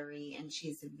mothery and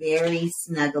she's very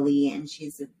snuggly and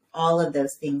she's all of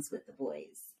those things with the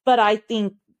boys. But I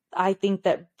think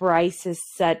that Bryce is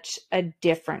such a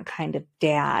different kind of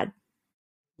dad.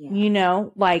 Yeah. You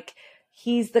know, like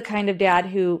he's the kind of dad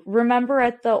who, remember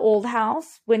at the old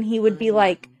house when he would be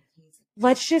like,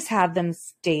 let's just have them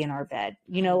stay in our bed.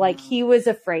 You know, like he was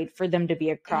afraid for them to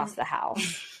be across the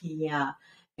house. Yeah.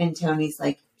 And Tony's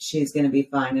like, she's going to be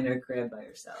fine in her crib by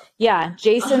herself. Yeah.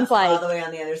 Jason's like, all the way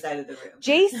on the other side of the room.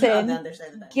 Jason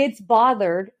gets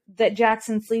bothered that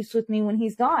Jackson sleeps with me when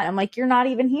he's gone. I'm like, you're not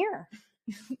even here.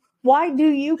 Why do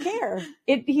you care?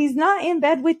 He's not in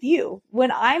bed with you.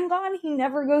 When I'm gone, he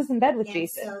never goes in bed with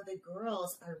Jason. So the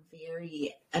girls are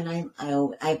very, and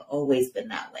I've always been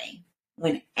that way.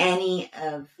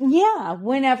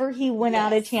 Whenever he went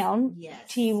out of town,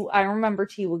 I remember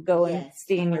T would go and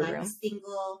stay in your room. I was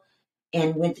single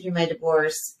and went through my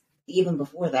divorce. Even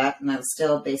before that, and I was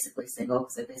still basically single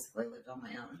because I basically lived on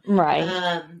my own.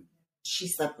 Right. She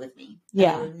slept with me.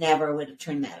 Yeah. I never would have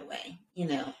turned that away,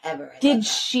 ever. Did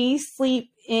she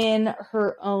sleep in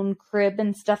her own crib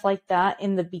and stuff like that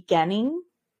in the beginning?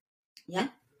 Yeah.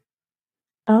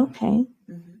 Okay.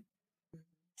 Mm-hmm.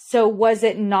 So was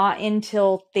it not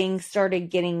until things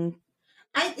started getting...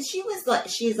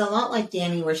 she's a lot like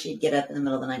Danny where she'd get up in the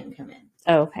middle of the night and come in.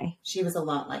 Oh, okay. She was a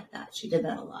lot like that. She did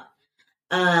that a lot.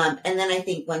 And then I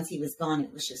think once he was gone,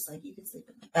 it was just like, you could sleep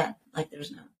in my bed. Like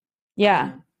there's no...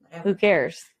 Yeah. Who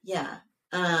cares? Yeah.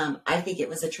 I think it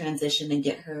was a transition to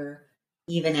get her,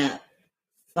 even at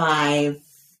 5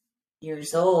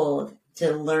 years old,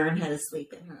 to learn how to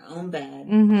sleep in her own bed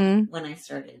when I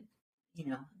started,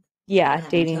 Yeah,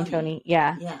 dating Tony.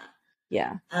 Yeah. Yeah.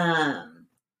 Yeah.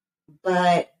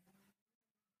 But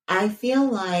I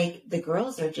feel like the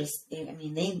girls are just,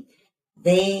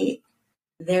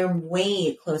 they're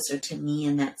way closer to me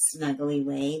in that snuggly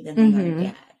way than they are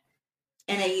Dad.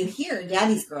 And you hear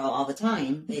Daddy's girl all the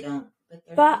time. They don't.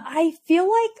 But I feel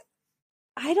like,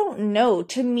 I don't know.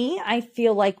 To me, I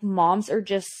feel like moms are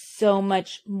just so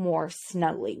much more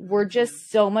snuggly. We're just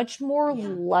so much more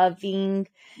loving.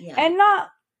 Yeah. And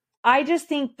I just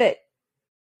think that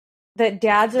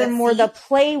dads are more the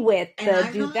play with, the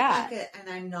do that. And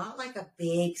I'm not like a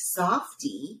big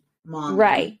softy mom.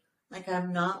 Right. Like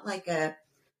I'm not like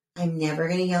I'm never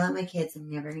going to yell at my kids. I'm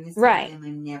never going to say them.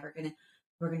 I'm never going to.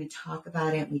 We're going to talk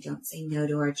about it. We don't say no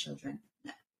to our children.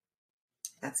 No,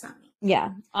 that's not me.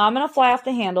 Yeah. I'm going to fly off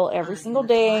the handle every single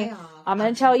day. I'm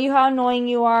going to tell you how annoying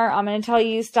you are. I'm going to tell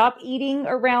you, stop eating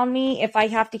around me. If I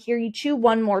have to hear you chew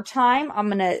one more time, I'm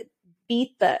going to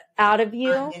beat the out of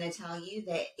you. I'm going to tell you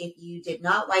that if you did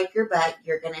not wipe your butt,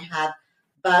 you're going to have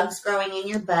bugs growing in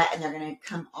your butt and they're going to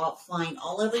come flying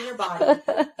all over your body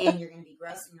and you're going to be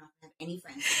gross and not have any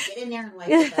friends. So get in there and wipe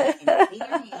your butt and clean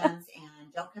your hands and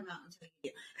don't come out until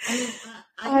you do.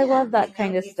 I love that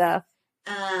kind of stuff.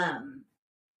 I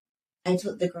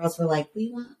told the girls were like,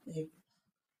 they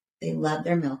love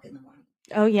their milk in the morning.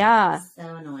 Oh yeah.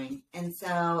 So annoying. And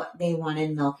so they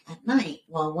wanted milk at night.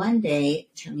 Well, one day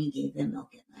Tony gave them milk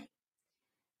at night.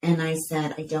 And I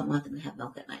said, I don't want them to have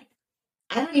milk at night.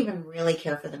 I don't even really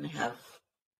care for them to have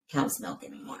cow's milk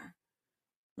anymore.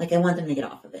 Like I want them to get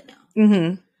off of it now.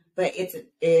 Mm-hmm. But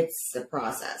it's a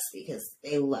process because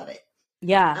they love it.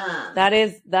 Yeah,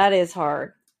 that is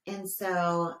hard. And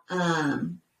so,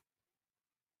 and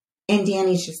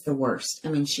Danny's just the worst. I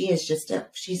mean, she's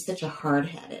such a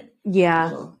hard-headed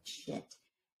little shit.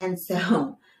 And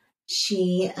so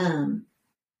they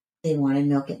wanted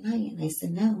milk at night. And I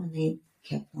said no. And they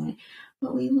kept wanting,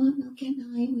 but we want milk at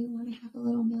night. We want to have a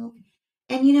little milk.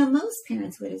 And, most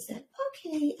parents would have said,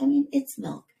 okay, I mean, it's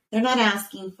milk. They're not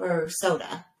asking for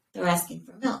soda. They're asking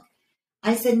for milk.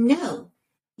 I said, no.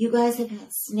 You guys have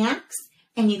had snacks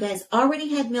and you guys already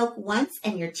had milk once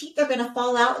and your teeth are going to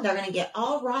fall out and they're going to get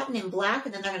all rotten and black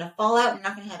and then they're going to fall out and you're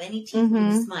not going to have any teeth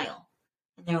when you smile.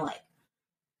 And they're like,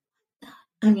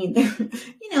 I mean, they're 3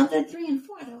 and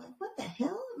 4. They're like, what the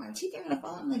hell? Our teeth are going to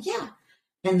fall out. I'm like, yeah.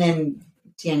 And then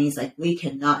Danny's like, we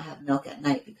cannot have milk at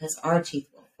night because our teeth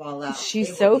will fall out.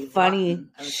 She's so funny.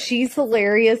 She's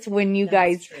hilarious when you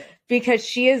guys, because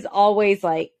she is always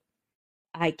like,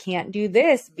 I can't do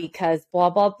this because blah,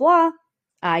 blah, blah.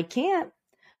 I can't.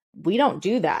 We don't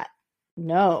do that.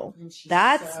 No,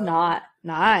 that's not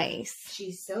nice.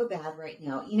 She's so bad right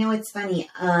now. You know, it's funny.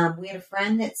 We had a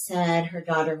friend that said her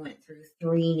daughter went through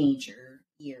 3 nature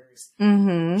years.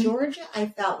 Mm-hmm. Georgia, I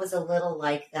felt, was a little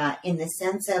like that in the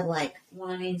sense of like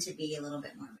wanting to be a little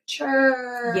bit more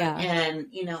mature. Yeah. And,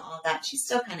 you know, all that. She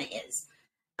still kind of is.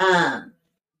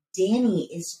 Danny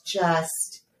is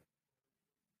just,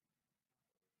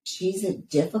 she's a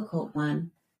difficult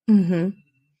one. Mm-hmm.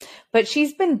 But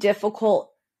she's been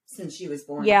difficult since she was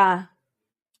born. Yeah.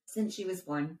 Since she was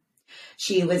born.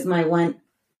 She was my one.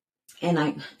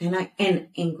 And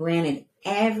granted,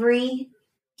 every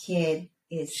kid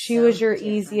is. She was your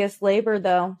easiest labor,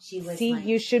 though. She was. See,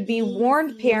 you should be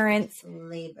warned, parents.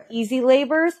 Labor. Easy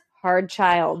labors, hard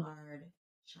child. Hard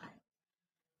child.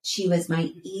 She was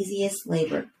my easiest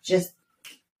labor. Just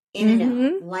in and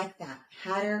out, like that.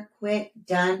 Had her, quick,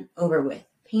 done, over with.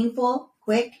 Painful,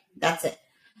 quick, that's it.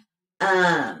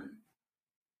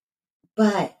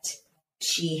 But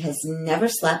she has never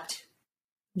slept.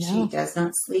 No. She does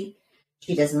not sleep.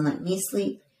 She doesn't let me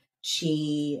sleep.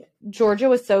 Georgia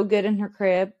was so good in her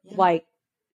crib. Yeah. Like,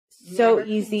 so never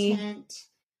easy. Content.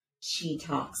 She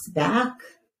talks back.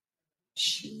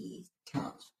 She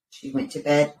went to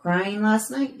bed crying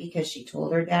last night because she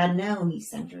told her dad no. He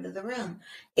sent her to the room.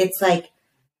 It's like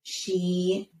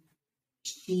she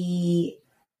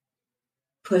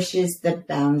pushes the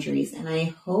boundaries, and I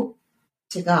hope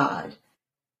to God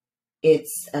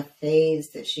it's a phase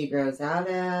that she grows out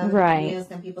of. Right. You know,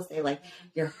 some people say like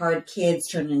your hard kids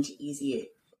turn into easy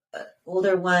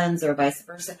older ones or vice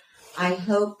versa. I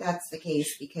hope that's the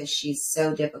case because she's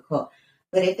so difficult.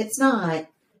 But if it's not,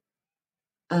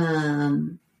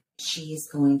 she's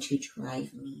going to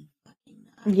drive me fucking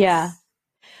nuts. Yeah.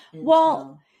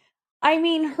 Well, I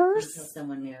mean, until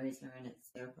someone marries her and it's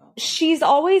their problem. She's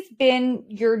always been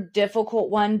your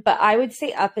difficult one, but I would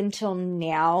say up until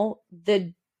now,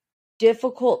 the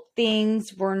difficult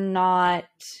things were not,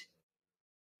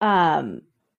 okay,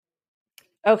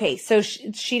 so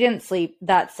she didn't sleep.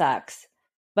 That sucks,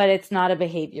 but it's not a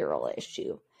behavioral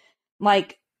issue.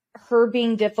 Like, her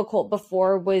being difficult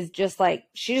before was just like,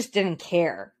 she just didn't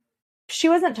care. She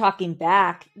wasn't talking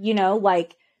back, you know,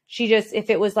 like she just, if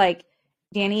it was like,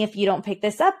 Danny, if you don't pick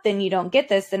this up, then you don't get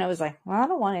this. And it was like, well, I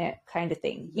don't want it kind of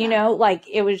thing. Yeah. You know, like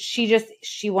it was,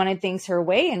 she wanted things her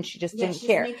way and she just didn't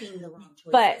care. Making the wrong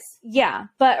choices.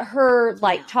 But her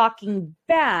like talking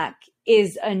back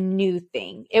is a new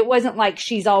thing. It wasn't like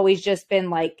she's always just been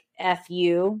like, F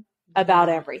you about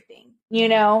everything, you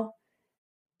know?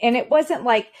 And it wasn't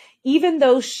like, even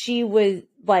though she was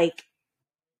like,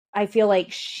 I feel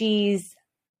like she's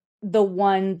the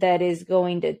one that is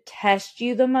going to test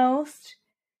you the most.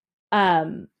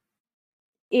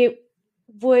 It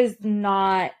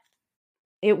wasn't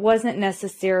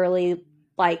necessarily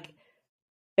like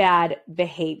bad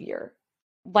behavior.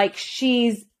 Like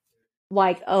she's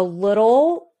like a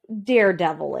little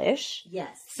daredevilish.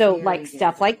 Yes. So like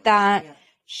stuff like that. Yeah.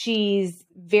 She's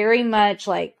very much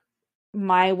like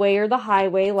my way or the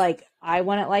highway. Like I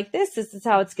want it like this. This is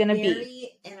how it's going to be.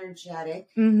 Very energetic.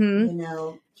 Mm-hmm. You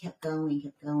know, kept going.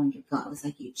 It was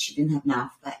like she didn't have an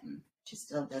off button. She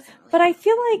still doesn't. Really, but I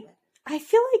feel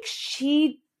like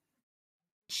she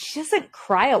doesn't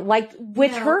cry. Like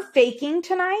with her faking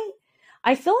tonight,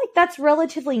 I feel like that's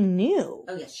relatively new.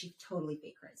 Oh yeah, she totally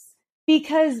fake cries.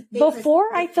 Because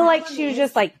before, I feel like she was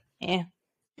just like, eh.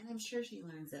 And I'm sure she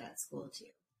learns it at school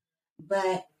too.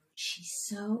 But she's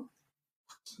so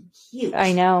fucking cute.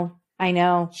 I know.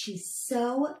 She's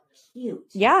so cute.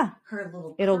 Yeah. Her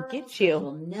little it'll curls, get you. Her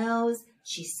little nose.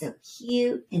 She's so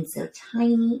cute and so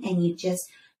tiny, and you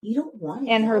don't want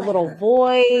to. And her little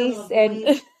voice, and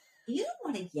you don't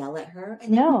want to yell at her.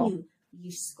 And then when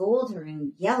you scold her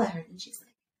and yell at her, and she's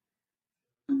like,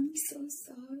 "I'm so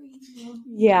sorry, Mom.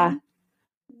 Yeah.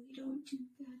 We don't do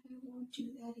that. I won't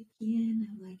do that again."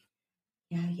 I'm like,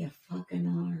 "Yeah, you fucking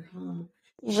are, huh?"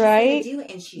 She's right? Do it,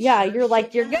 and she you're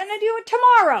like, you're gonna do it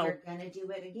tomorrow. You're gonna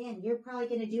do it again. You're probably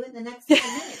gonna do it in the next 10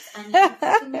 minutes. I mean, I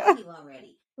fucking know you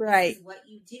already. Right. This is what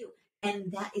you do.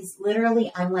 And that is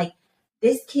literally, I'm like,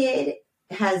 this kid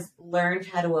has learned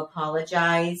how to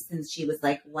apologize since she was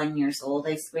like 1 year old,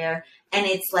 I swear. And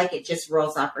it's like it just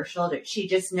rolls off her shoulder. She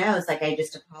just knows, like, I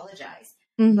just apologize.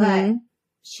 Mm-hmm. But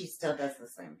she still does the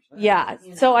same thing. Yeah. You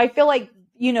know? So I feel like,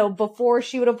 you know, before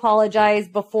she would apologize,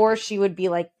 before she would be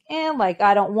like, like,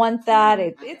 I don't want that.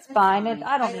 It's That's fine. fine.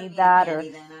 I don't need that. Or, candy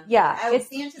then. yeah, Oh, it's,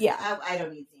 Santa's, yeah, I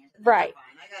don't need Santa. That's right. fine.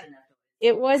 I got enough.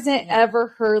 It wasn't ever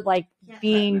her like Can't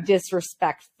being threaten her.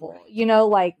 disrespectful, Right. you know,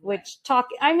 like, Right. which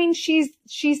I mean, she's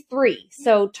 3.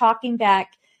 So talking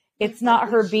back, it's not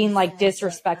her when she being like said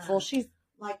disrespectful. that, She's,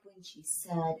 like when she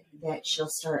said that she'll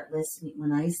start listening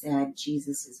when I said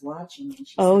Jesus is watching, and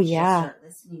she Oh, said yeah. she'll start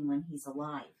listening when he's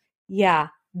alive. yeah,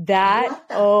 that, What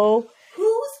the- oh,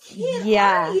 Whose kid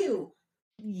Yeah. are you?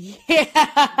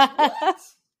 yeah. What?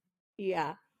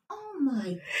 Yeah. Oh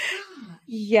my gosh.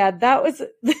 Yeah, that was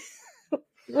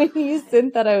when you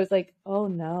sent that, I was like, oh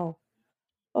no.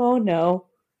 Oh no.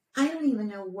 I don't even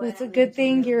know what. It's a I'm good gonna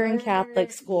thing do. you're in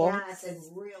Catholic school. Yeah, it's a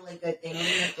really good thing. I'm gonna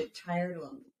have to tie her to a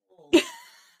pole. With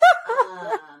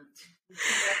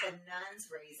a nun's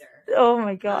razor. Oh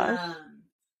my gosh.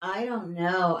 I don't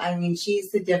know. I mean, she's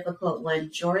the difficult one.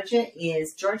 Georgia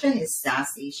is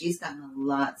sassy. She's gotten a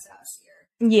lot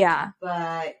sassier. Yeah.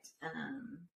 But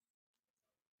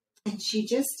and she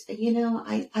just,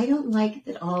 I don't like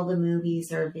that all the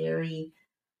movies are very,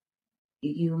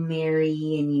 you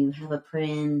marry and you have a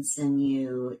prince and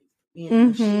you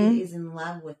know, she is in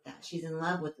love with that. She's in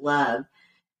love with love.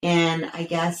 And I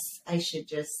guess I should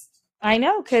just. I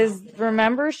know, because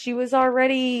remember, she was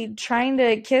already trying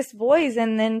to kiss boys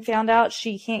and then found out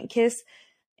she can't kiss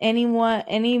any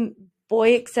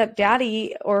boy except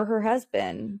daddy or her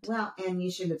husband. Well, and you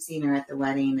should have seen her at the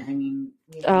wedding. I mean,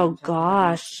 oh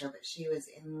gosh, but she was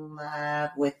in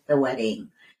love with the wedding.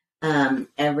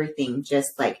 Everything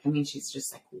just like, I mean, she's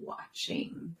just like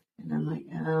watching, and I'm like,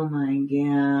 oh my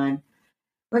God,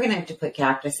 we're gonna have to put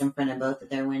cactus in front of both of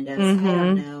their windows. I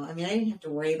don't know. I mean, I didn't have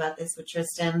to worry about this with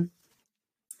Tristan.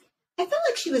 I felt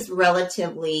like she was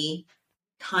relatively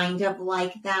kind of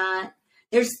like that.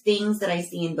 There's things that I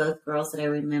see in both girls that I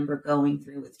remember going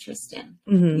through with Tristan.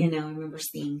 You know, I remember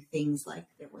seeing things like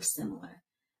that were similar,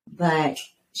 but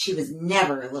she was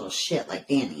never a little shit like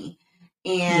Danny.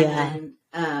 And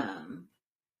I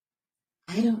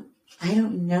don't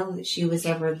know that she was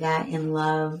ever that in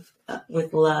love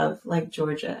with love like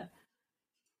Georgia.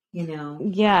 You know,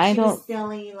 I don't. Was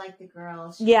silly like the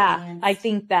girls. Danced. I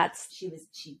think that's. She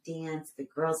danced. The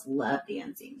girls love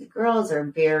dancing. The girls are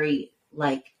very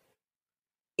like.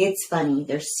 It's funny.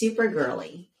 They're super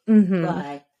girly,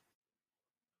 but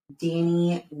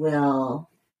Danny wants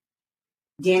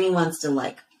to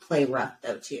like play rough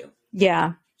though too.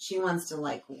 Yeah, she wants to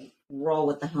like roll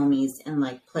with the homies and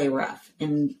like play rough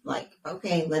and like,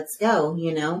 okay, let's go.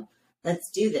 You know.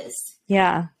 Let's do this.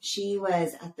 Yeah. She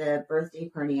was at the birthday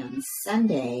party on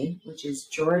Sunday, which is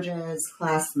Georgia's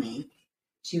classmate.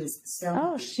 She was so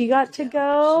happy. She got to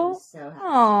go? She was so happy.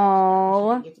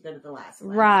 Oh. She didn't get to go to the last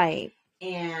one. Right.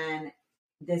 And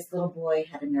this little boy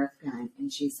had a Nerf gun,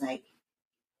 and she's like,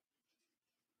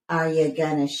 are you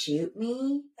gonna shoot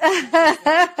me? And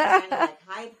trying to like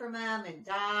hide from him and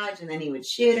dodge, and then he would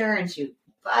shoot her, and she would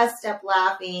bust up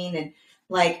laughing, and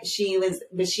like she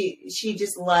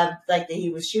just loved like that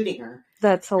he was shooting her.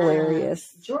 That's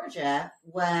hilarious. Georgia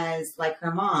was like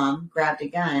her mom, grabbed a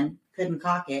gun, couldn't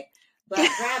cock it, but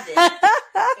grabbed it,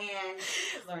 and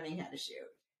she was learning how to shoot.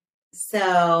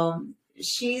 So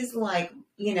she's like,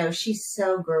 she's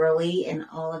so girly and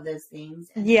all of those things.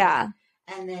 And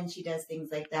then she does things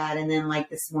like that. And then like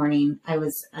this morning I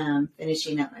was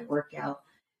finishing up my workout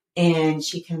and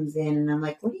she comes in and I'm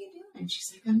like, what are you doing?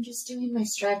 She's like, I'm just doing my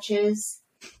stretches.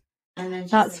 And then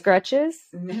she's not like, stretches?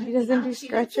 No, she doesn't do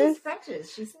stretches?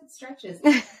 She said stretches.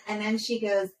 And then she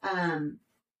goes,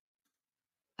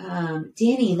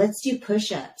 Danny, let's do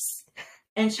push-ups.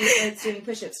 And she starts doing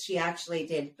push-ups. She actually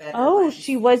did better. Oh, ones.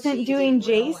 She wasn't doing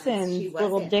Jason's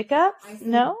little dick ups?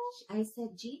 No? I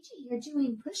said, Gigi, you're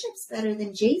doing push-ups better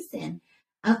than Jason.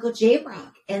 Uncle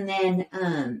J-Rock. And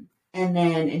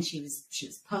she was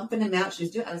pumping him out. She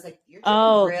was doing, I was like, you're doing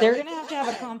really they're going to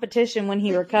have a competition when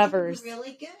he recovers.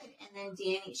 Really good. And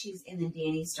then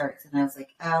Danny starts and I was like,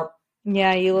 oh.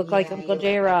 Yeah, you look like Uncle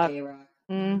J-Rock.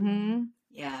 Mm-hmm.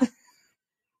 Yeah.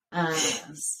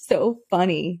 So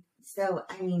funny. So,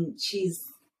 I mean, she's,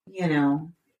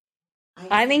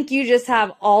 I think you just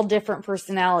have all different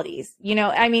personalities.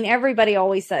 I mean, everybody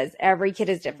always says every kid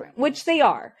is different, which they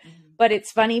are. But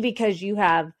it's funny because you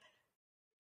have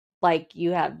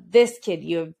this kid,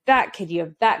 you have that kid, you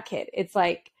have that kid. It's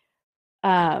like,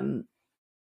 I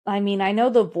mean, I know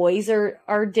the boys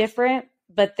are different,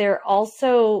 but they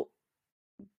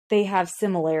have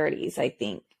similarities, I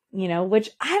think, which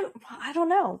I don't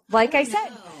know. Like I said,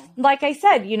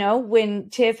 when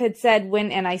Tiff had said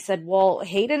and I said, well,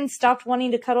 Hayden stopped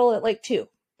wanting to cuddle at like 2.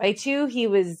 By 2, he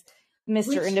was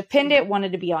Mr. Independent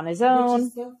wanted to be on his own. Which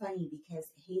is so funny because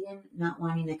Hayden not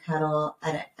wanting to cuddle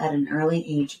at an early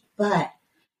age,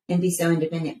 and be so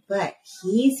independent, but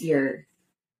he's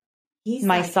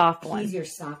my soft one. He's your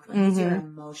soft one. He's your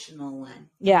emotional one.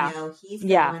 Yeah. You know, he's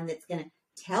the one that's going to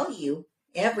tell you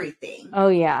everything. Oh,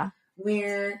 yeah.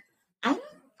 Where I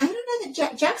don't know that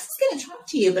Jackson's going to talk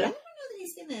to you, but I don't know that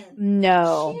he's going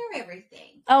to share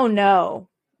everything. Oh, no.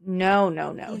 No.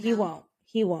 You He know?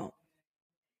 won't.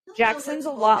 Jackson's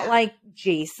a lot like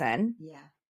Jason. Yeah.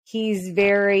 He's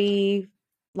very,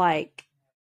 like,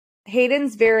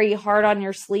 Hayden's very hard on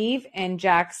your sleeve, and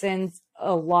Jackson's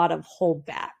a lot of hold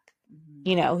back. Mm-hmm.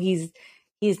 You know, he's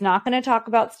not going to talk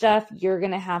about stuff. You're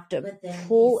going to have to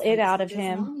pull it out of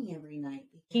him. Mommy every night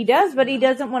he does, but he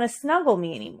doesn't want to snuggle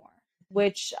me anymore,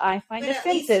 which I find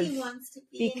offensive. At least he wants to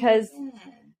be because in your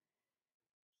bed.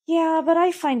 Yeah, but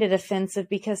I find it offensive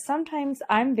because sometimes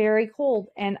I'm very cold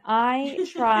and I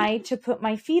try to put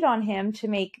my feet on him to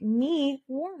make me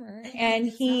warmer, and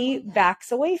he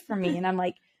backs away from me. And I'm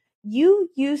like,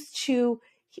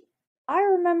 I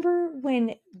remember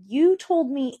when you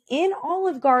told me in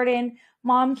Olive Garden,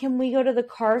 Mom, can we go to the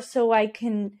car so I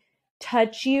can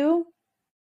touch you?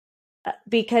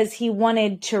 Because he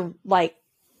wanted to like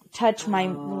touch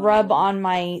rub on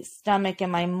my stomach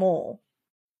and my mole.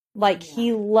 Like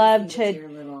he loved to,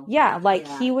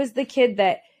 he was the kid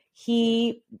that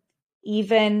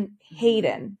even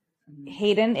Hayden,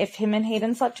 if him and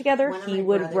Hayden slept together, he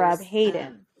would rub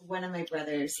Hayden. One of my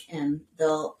brothers, and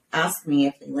they'll ask me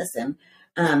if they listen.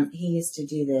 He used to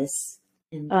do this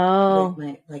with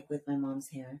my mom's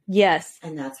hair. Yes.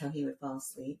 And that's how he would fall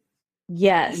asleep.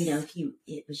 Yes. You know,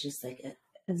 it was just like a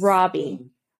Robbie,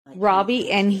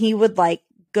 and he would like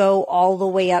go all the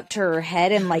way up to her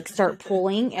head and like start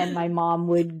pulling, and my mom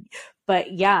would, but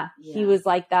he was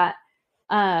like that.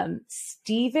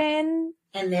 Steven.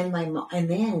 And then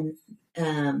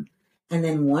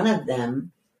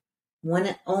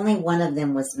only one of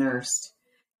them was nursed.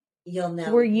 You'll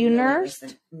know. Were you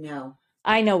nursed? No.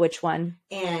 I know which one.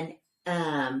 And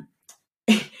and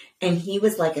he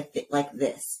was like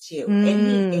this too.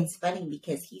 And it's funny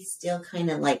because he's still kind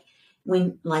of like,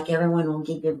 when like everyone will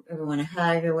give everyone a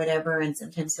hug or whatever, and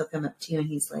sometimes he'll come up to you and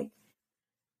he's like,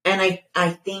 and I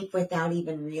think without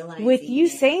even realizing, with you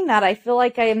saying that, I feel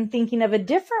like I am thinking of a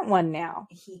different one now.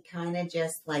 He kind of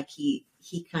just like he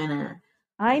kind of.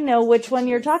 I know which one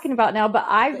you're talking about now, but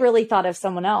I really thought of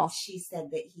someone else. She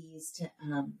said that he used to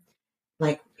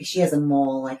like she has a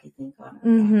mole, like I think on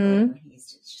her back, he used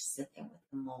to just sit there with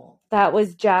the mole. That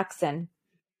was Jackson.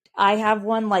 I have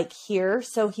one like here,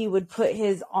 so he would put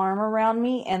his arm around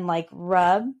me and like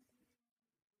rub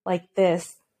like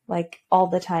this, like all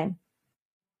the time.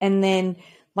 And then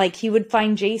like he would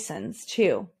find Jason's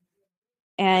too.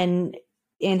 And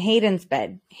in Hayden's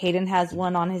bed, Hayden has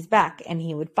one on his back and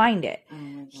he would find it.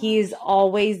 Oh, he's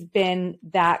always been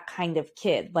that kind of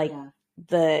kid. Like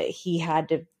he had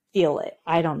to feel it.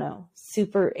 I don't know.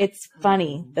 It's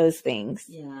funny, those things.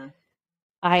 Yeah.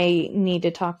 I need to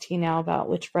talk to you now about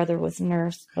which brother was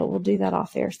nursed, but we'll do that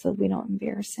off air so we don't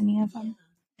embarrass any of them.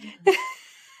 Yeah.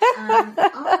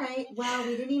 All right. Well,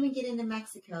 we didn't even get into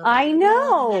Mexico. I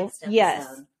know.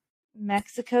 Yes.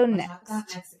 Mexico we'll next. Talk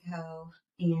about Mexico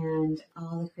and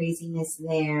all the craziness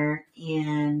there,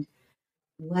 and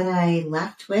what I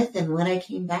left with and what I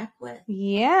came back with.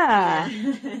 Yeah.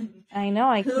 I know.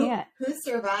 I can't. Who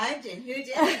survived and who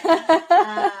didn't?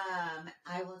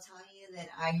 I will tell you that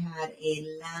I had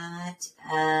a lot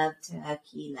of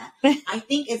tequila. I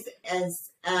think as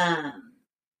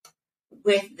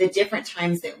with the different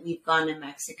times that we've gone to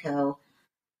Mexico,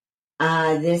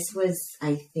 this was,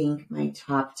 I think, my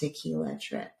top tequila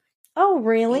trip. Oh,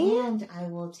 really? And I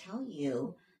will tell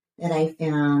you that I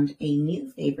found a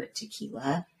new favorite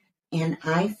tequila, and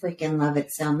I freaking love it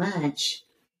so much.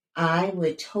 I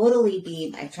would totally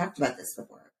be, I've talked about this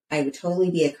before, I would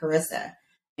totally be a Carissa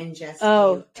and just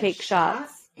take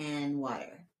shots and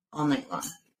water all night long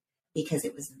because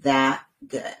it was that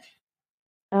good.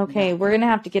 Okay, we're going to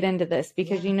have to get into this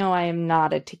because you know I am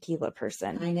not a tequila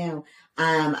person. I know.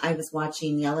 I was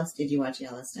watching Yellowstone. Did you watch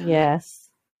Yellowstone? Yes.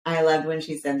 I loved when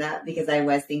she said that because I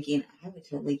was thinking I would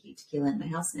totally keep tequila in my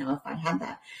house now if I had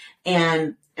that.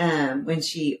 And when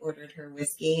she ordered her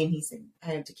whiskey and he said,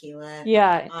 I have tequila.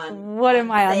 Yeah. What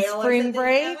am I on spring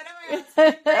break?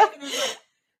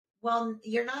 Well,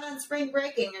 you're not on spring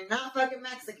break and you're not fucking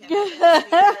Mexican.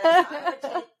 I would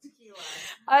take tequila.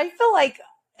 I feel like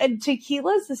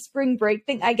tequila is a spring break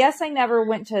thing. I guess I never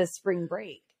went to a spring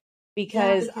break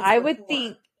because I would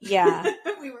think,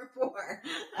 we were 4.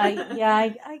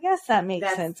 I guess that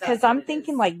makes sense because I'm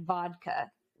thinking like vodka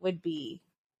would be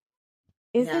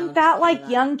Isn't that like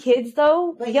tequila. young kids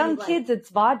though? But Young you, like- kids, it's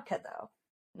vodka though.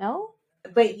 No?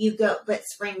 But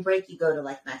spring break, you go to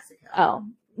like Mexico. Oh,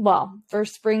 well, for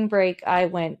spring break, I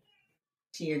went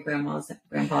To your grandpa's.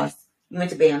 You went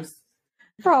to Bam's.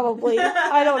 probably.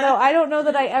 I don't know. I don't know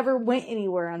that I ever went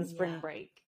anywhere on spring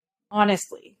break.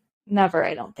 Honestly, never.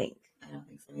 I don't think. I don't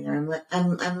think so either.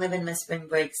 I'm living my spring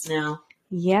breaks now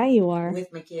Yeah, you are.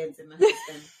 with my kids and my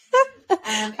husband.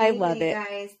 I love it.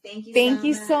 Guys, thank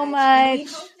you so much. And we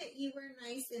hope that you were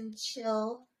nice and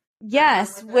chill.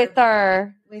 Yes, with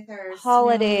our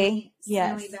holiday.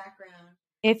 Snowy background.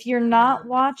 If you're not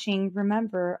watching,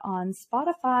 remember on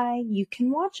Spotify, you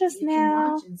can watch us You now.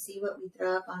 can watch and see what we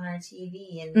throw up on our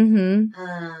TV, and Mm-hmm.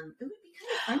 it would be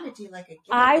kind of fun to do like a giveaway.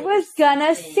 I was or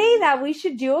gonna something. say that we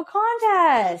should do a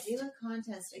contest. Do a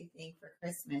contest, I think, for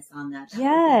Christmas on that. That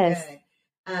Yes. would be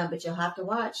good. But you'll have to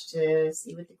watch to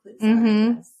see what the clues Mhm.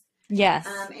 are. I guess. Yes.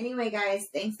 Anyway, guys,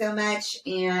 thanks so much,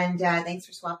 and thanks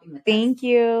for swapping with us. Thank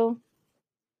you.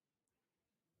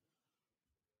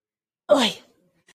 Oy.